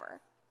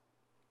forever.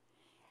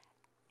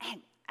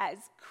 And as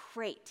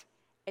great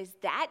as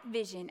that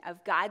vision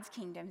of God's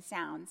kingdom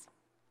sounds,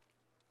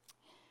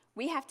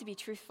 we have to be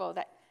truthful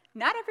that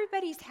not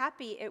everybody's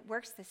happy it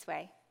works this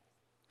way.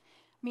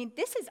 I mean,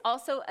 this is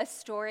also a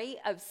story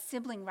of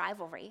sibling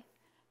rivalry,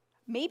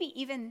 maybe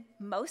even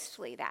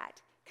mostly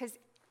that, because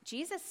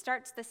Jesus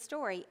starts the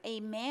story, a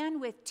man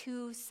with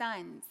 2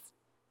 sons.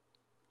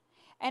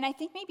 And I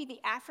think maybe the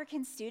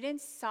African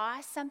students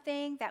saw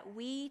something that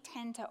we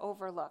tend to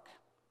overlook.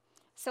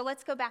 So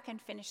let's go back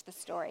and finish the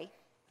story.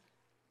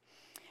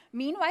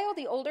 Meanwhile,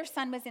 the older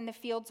son was in the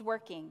fields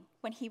working.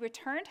 When he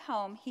returned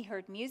home, he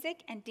heard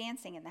music and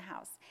dancing in the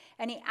house,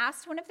 and he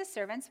asked one of the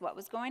servants what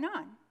was going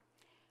on.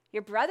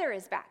 "Your brother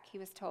is back," he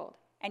was told,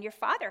 "and your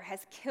father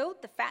has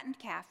killed the fattened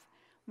calf.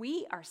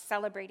 We are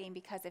celebrating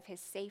because of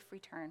his safe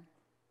return."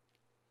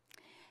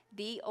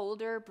 The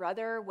older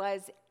brother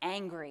was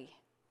angry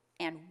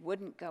and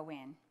wouldn't go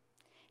in.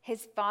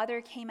 His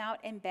father came out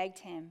and begged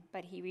him,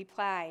 but he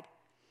replied,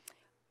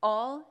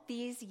 "All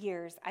these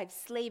years I've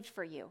slaved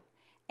for you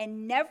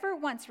and never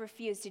once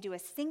refused to do a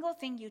single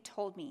thing you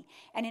told me.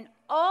 And in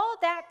all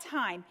that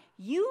time,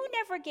 you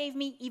never gave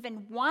me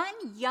even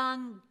one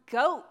young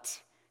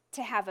goat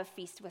to have a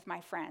feast with my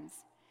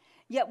friends.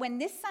 Yet when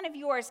this son of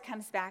yours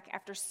comes back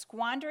after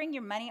squandering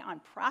your money on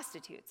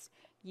prostitutes,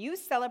 you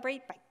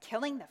celebrate by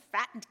killing the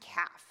fattened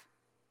calf."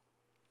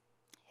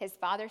 His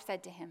father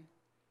said to him,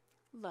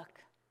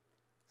 "Look,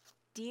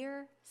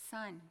 dear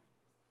son,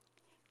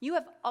 you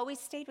have always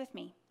stayed with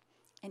me,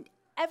 and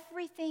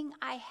everything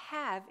I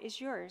have is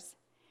yours.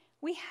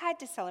 We had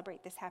to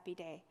celebrate this happy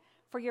day,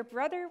 for your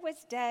brother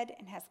was dead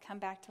and has come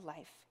back to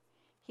life.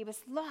 He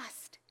was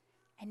lost,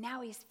 and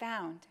now he's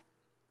found."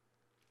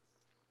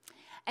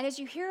 And as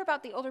you hear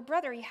about the older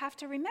brother, you have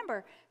to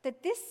remember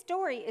that this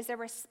story is a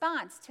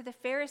response to the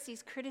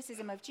Pharisees'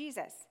 criticism of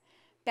Jesus.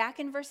 Back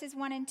in verses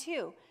 1 and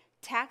 2,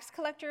 tax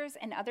collectors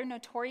and other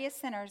notorious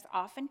sinners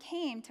often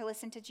came to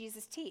listen to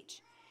Jesus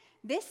teach.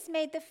 This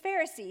made the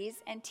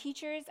Pharisees and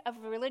teachers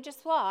of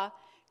religious law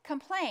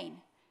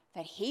complain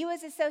that he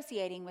was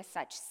associating with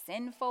such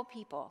sinful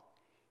people,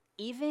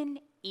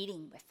 even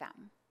eating with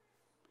them.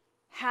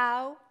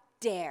 How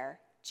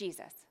dare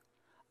Jesus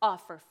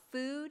offer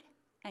food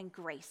and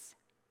grace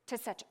to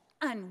such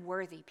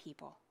unworthy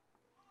people?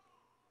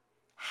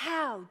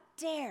 How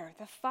dare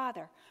the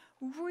father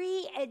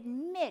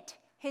readmit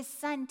his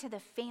son to the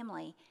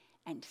family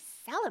and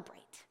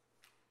celebrate?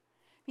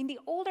 mean, the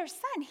older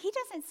son, he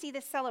doesn't see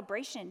this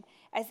celebration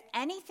as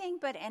anything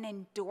but an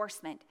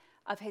endorsement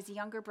of his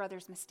younger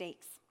brother's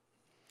mistakes.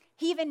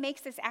 He even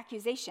makes this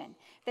accusation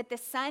that the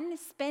son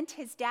spent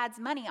his dad's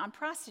money on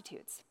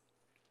prostitutes.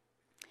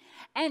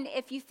 And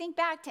if you think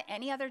back to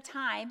any other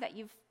time that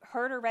you've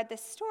heard or read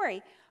this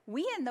story,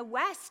 we in the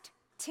West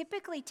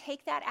typically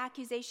take that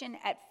accusation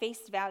at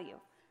face value.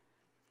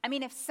 I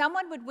mean, if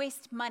someone would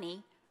waste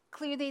money,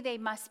 clearly they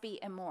must be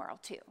immoral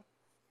too.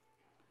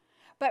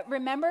 But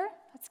remember,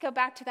 let's go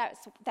back to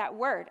that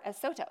word,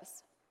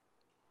 asotos.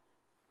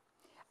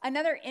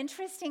 Another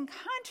interesting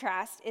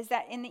contrast is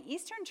that in the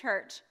Eastern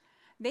Church,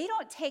 they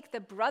don't take the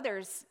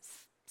brother's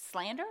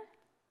slander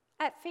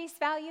at face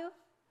value.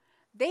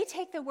 They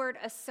take the word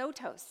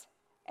asotos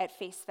at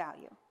face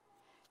value.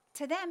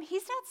 To them,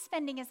 he's not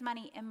spending his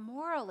money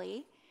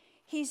immorally.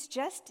 He's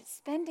just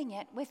spending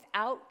it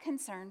without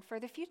concern for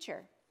the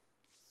future.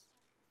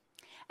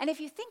 And if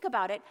you think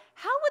about it,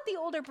 how would the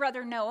older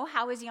brother know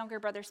how his younger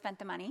brother spent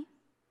the money?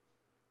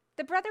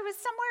 The brother was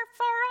somewhere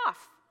far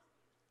off.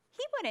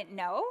 He wouldn't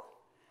know.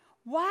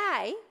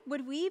 Why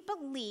would we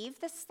believe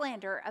the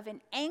slander of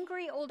an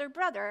angry older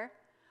brother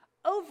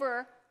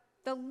over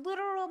the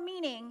literal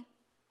meaning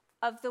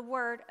of the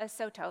word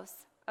asotos,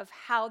 of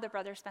how the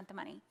brother spent the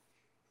money?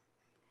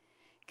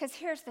 Because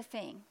here's the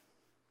thing.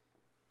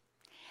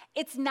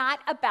 It's not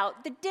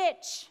about the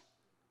ditch.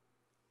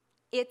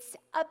 It's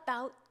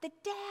about the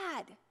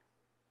dad.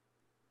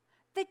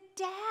 The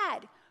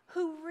dad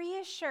who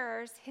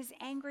reassures his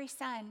angry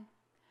son,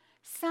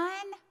 son,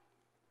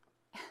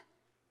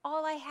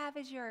 all I have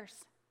is yours.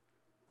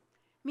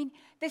 I mean,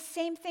 the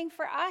same thing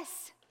for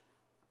us.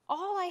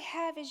 All I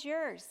have is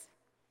yours.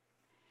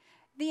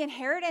 The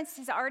inheritance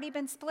has already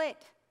been split.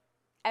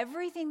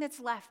 Everything that's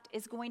left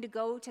is going to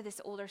go to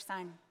this older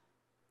son.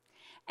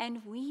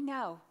 And we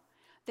know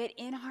that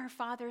in our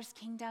Father's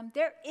kingdom,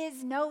 there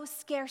is no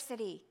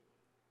scarcity.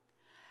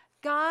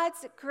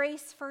 God's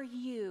grace for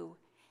you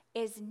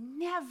is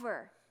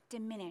never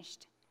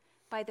diminished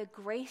by the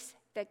grace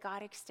that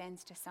God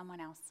extends to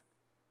someone else.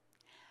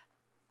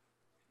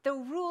 The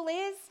rule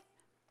is,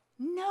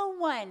 no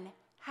one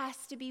has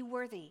to be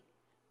worthy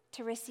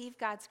to receive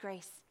God's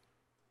grace.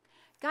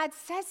 God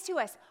says to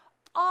us,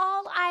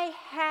 all I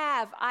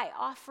have, I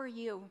offer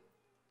you.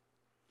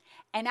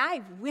 And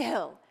I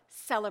will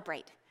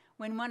celebrate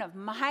when one of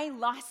my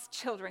lost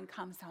children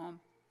comes home.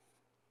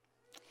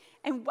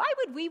 And why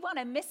would we want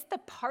to miss the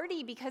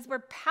party because we're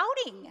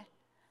pouting?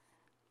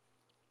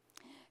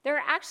 There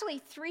are actually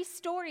 3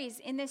 stories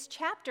in this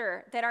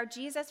chapter that are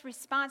Jesus'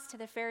 response to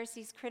the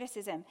Pharisees'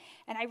 criticism.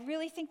 And I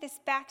really think this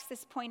backs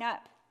this point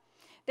up.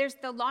 There's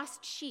the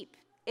lost sheep.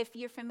 If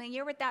you're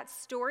familiar with that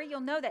story, you'll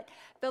know that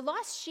the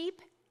lost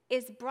sheep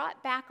is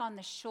brought back on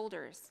the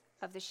shoulders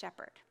of the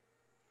shepherd.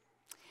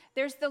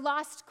 There's the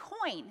lost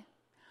coin,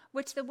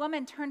 which the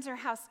woman turns her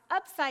house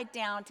upside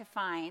down to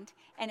find,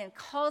 and then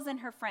calls in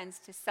her friends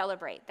to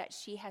celebrate that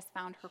she has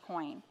found her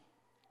coin.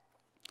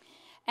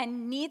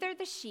 And neither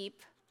the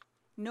sheep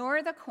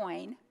nor the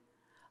coin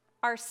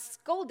are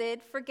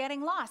scolded for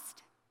getting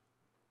lost.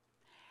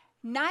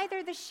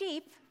 Neither the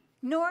sheep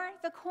nor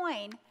the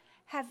coin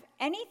have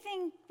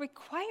anything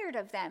required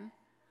of them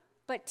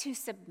but to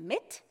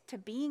submit to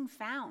being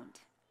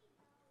found.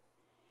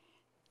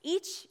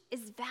 Each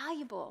is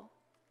valuable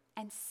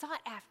and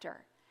sought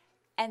after,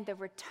 and the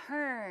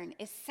return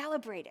is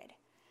celebrated.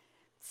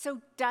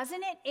 So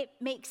doesn't it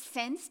make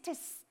sense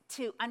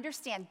to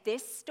understand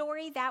this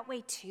story that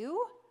way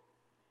too?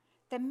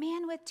 The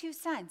man with 2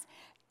 sons.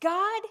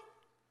 God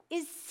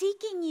is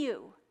seeking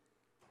you.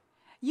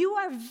 You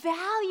are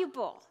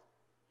valuable.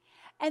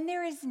 And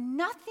there is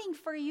nothing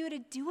for you to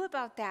do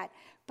about that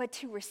but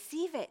to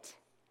receive it.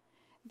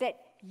 That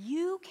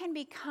you can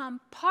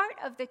become part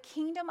of the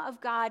kingdom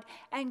of God,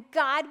 and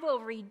God will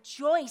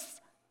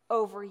rejoice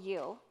over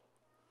you.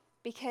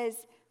 Because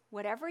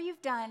whatever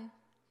you've done,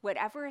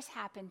 whatever has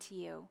happened to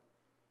you,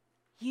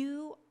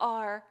 you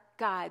are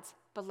God's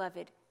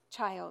beloved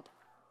child.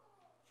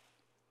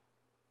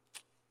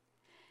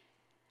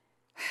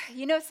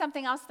 You know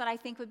something else that I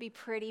think would be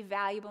pretty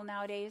valuable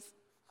nowadays?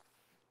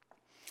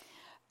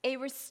 A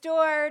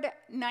restored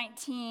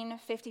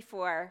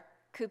 1954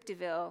 Coupe de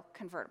Ville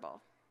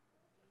convertible.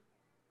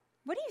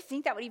 What do you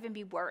think that would even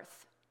be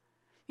worth?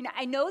 You know,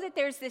 I know that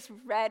there's this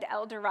red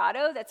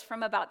Eldorado that's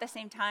from about the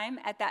same time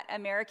at that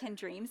American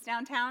Dreams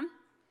downtown.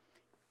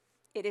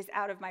 It is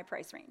out of my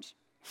price range.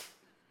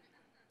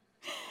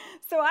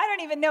 So I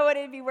don't even know what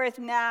it'd be worth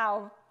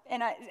now.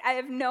 And I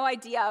have no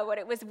idea what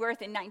it was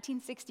worth in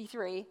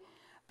 1963.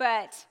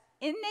 But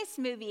in this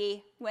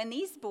movie, when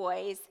these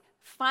boys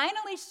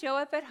finally show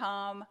up at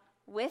home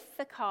with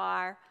the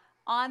car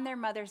on their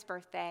mother's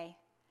birthday,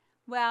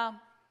 well,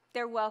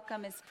 their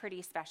welcome is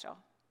pretty special.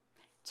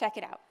 Check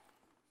it out.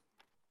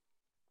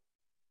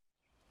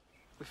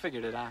 We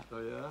figured it out.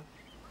 Oh, yeah?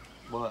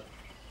 What?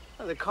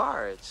 Oh, the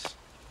car, it's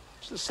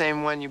the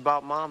same one you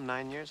bought Mom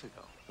 9 years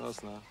ago. No,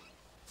 it's not.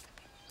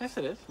 Yes,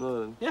 it is.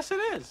 No, Yes, it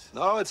is.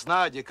 no, it's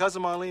not. Your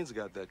cousin Marlene's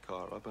got that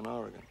car up in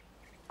Oregon.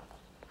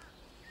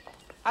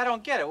 I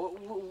don't get it.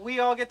 We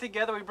all get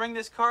together, we bring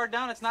this car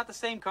down. It's not the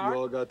same car.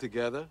 You all got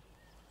together?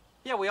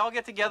 Yeah, we all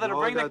get together to You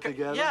all bring the got car.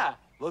 together? Yeah.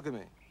 Look at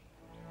me.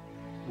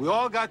 We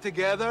all got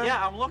together?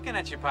 Yeah, I'm looking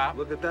at you, Pop.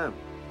 Look at them.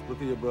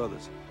 Look at your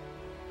brothers.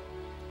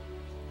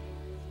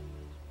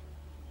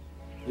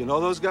 You know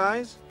those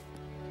guys?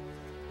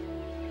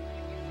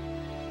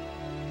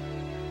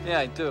 Yeah,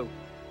 I do.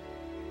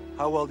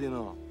 How well do you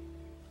know?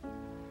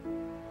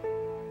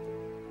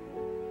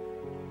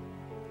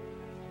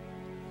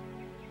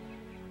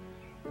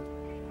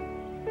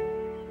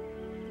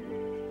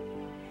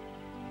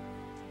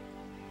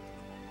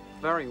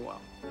 Very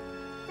well.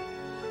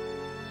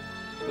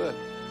 Good.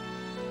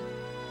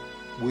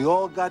 We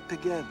all got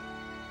together.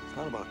 It's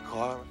not about a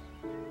car.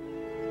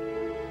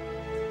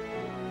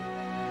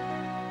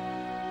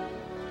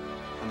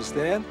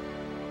 Understand?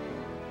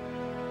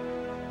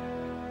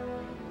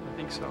 I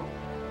think so.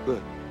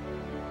 Good.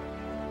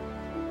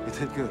 You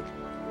did good.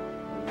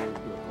 Good.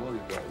 All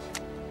you guys.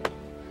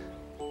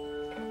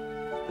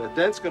 That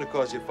dent's gonna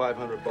cost you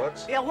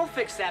 $500. Yeah, we'll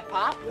fix that,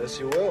 Pop. Yes,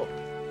 you will.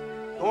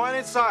 Go on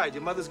inside.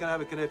 Your mother's gonna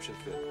have a conniption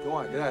fit. Go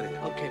on, get out of here.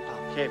 Okay, Pop.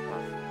 Okay,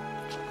 Pop.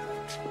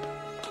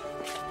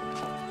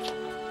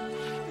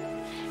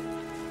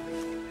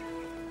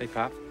 Hey,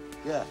 Pop.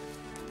 Yeah.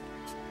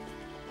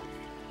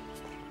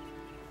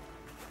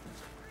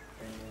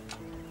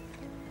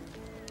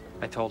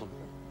 I told him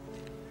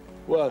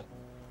What?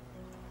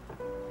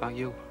 about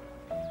you.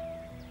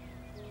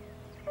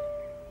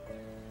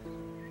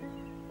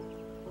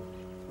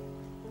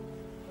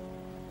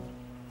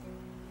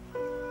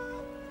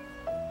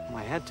 Well,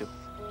 I had to.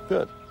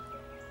 Good.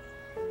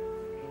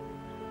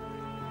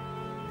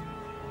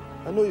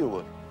 I knew you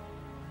would.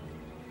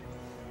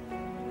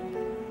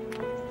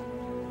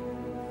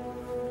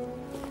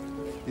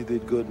 You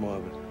did good,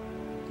 Marvin.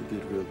 You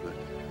did real good.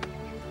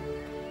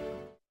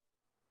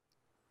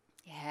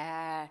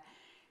 Yeah,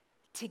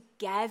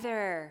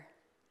 together.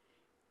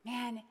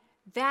 Man,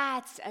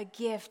 that's a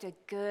gift a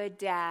good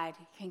dad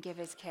can give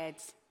his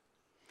kids.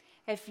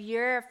 If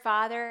you're a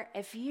father,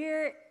 if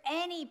you're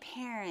any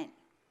parent,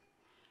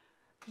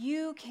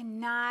 you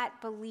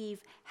cannot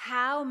believe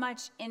how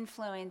much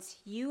influence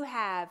you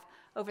have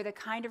over the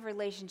kind of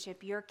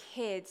relationship your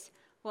kids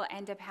will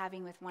end up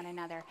having with one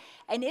another.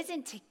 And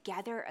isn't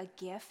together a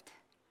gift?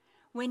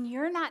 When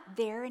you're not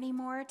there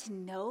anymore to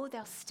know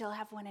they'll still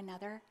have one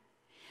another,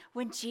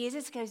 when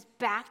Jesus goes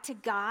back to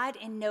God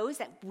and knows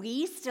that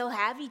we still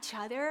have each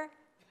other.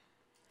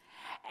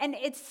 And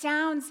it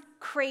sounds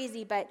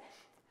crazy, but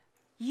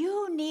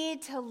you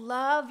need to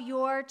love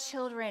your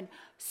children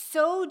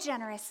so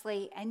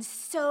generously and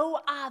so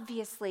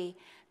obviously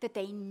that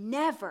they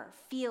never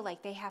feel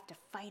like they have to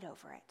fight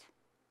over it.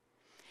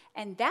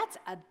 And that's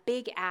a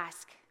big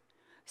ask.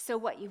 So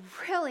what you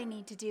really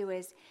need to do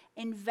is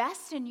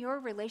invest in your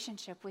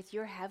relationship with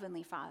your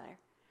Heavenly Father,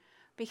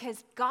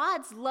 because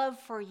God's love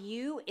for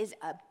you is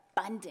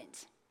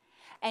abundant.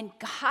 And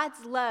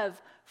God's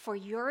love for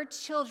your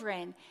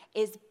children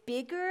is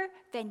bigger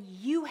than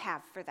you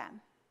have for them.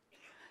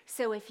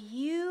 So if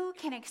you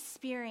can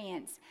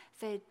experience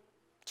the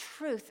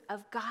truth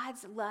of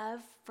God's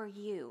love for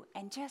you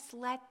and just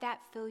let that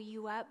fill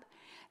you up,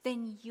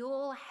 then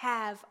you'll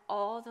have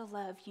all the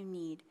love you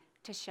need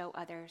to show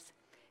others,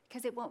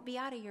 because it won't be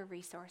out of your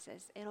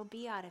resources. It'll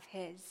be out of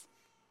His.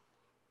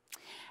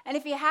 And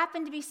if you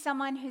happen to be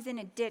someone who's in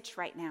a ditch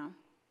right now,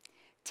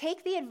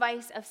 take the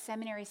advice of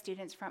seminary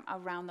students from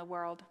around the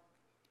world.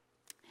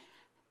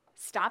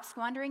 Stop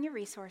squandering your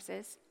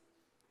resources.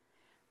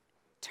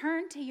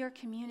 Turn to your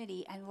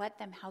community and let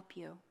them help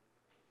you.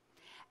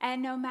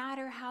 And no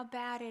matter how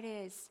bad it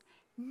is,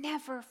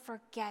 never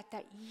forget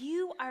that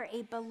you are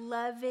a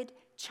beloved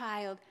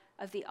child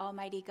of the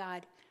Almighty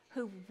God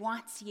who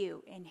wants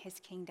you in His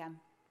kingdom.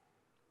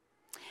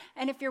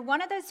 And if you're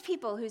one of those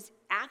people who's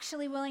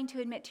actually willing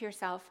to admit to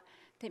yourself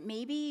that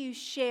maybe you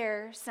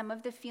share some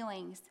of the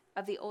feelings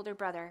of the older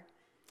brother,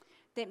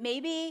 that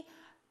maybe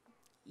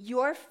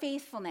your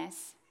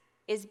faithfulness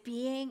is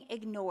being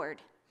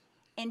ignored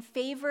in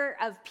favor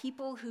of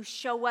people who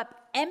show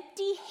up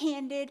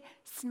empty-handed,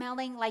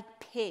 smelling like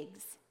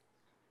pigs,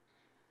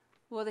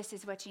 well, this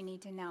is what you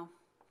need to know.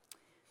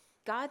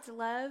 God's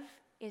love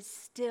is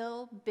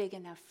still big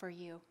enough for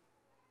you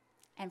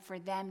and for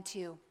them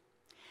too.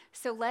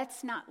 So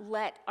let's not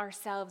let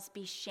ourselves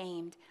be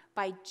shamed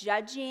by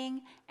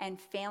judging and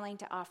failing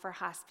to offer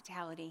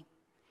hospitality,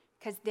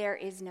 because there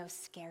is no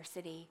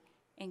scarcity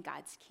in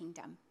God's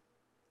kingdom.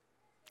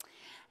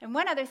 And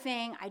one other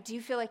thing I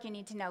do feel like you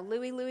need to know,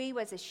 Louie Louie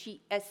was a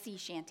sea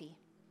shanty.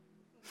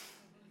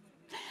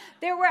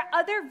 There were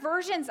other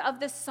versions of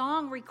the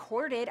song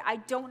recorded. I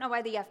don't know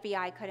why the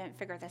FBI couldn't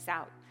figure this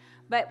out.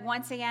 But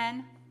once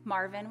again,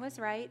 Marvin was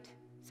right.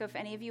 So if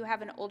any of you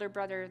have an older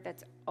brother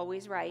that's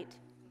always right,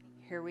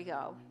 here we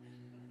go.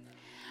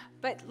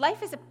 But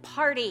life is a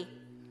party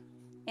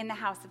in the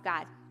house of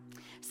God.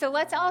 So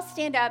let's all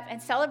stand up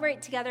and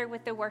celebrate together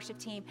with the worship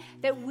team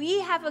that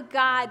we have a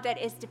God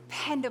that is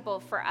dependable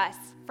for us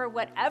for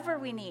whatever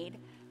we need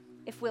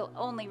if we'll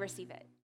only receive it.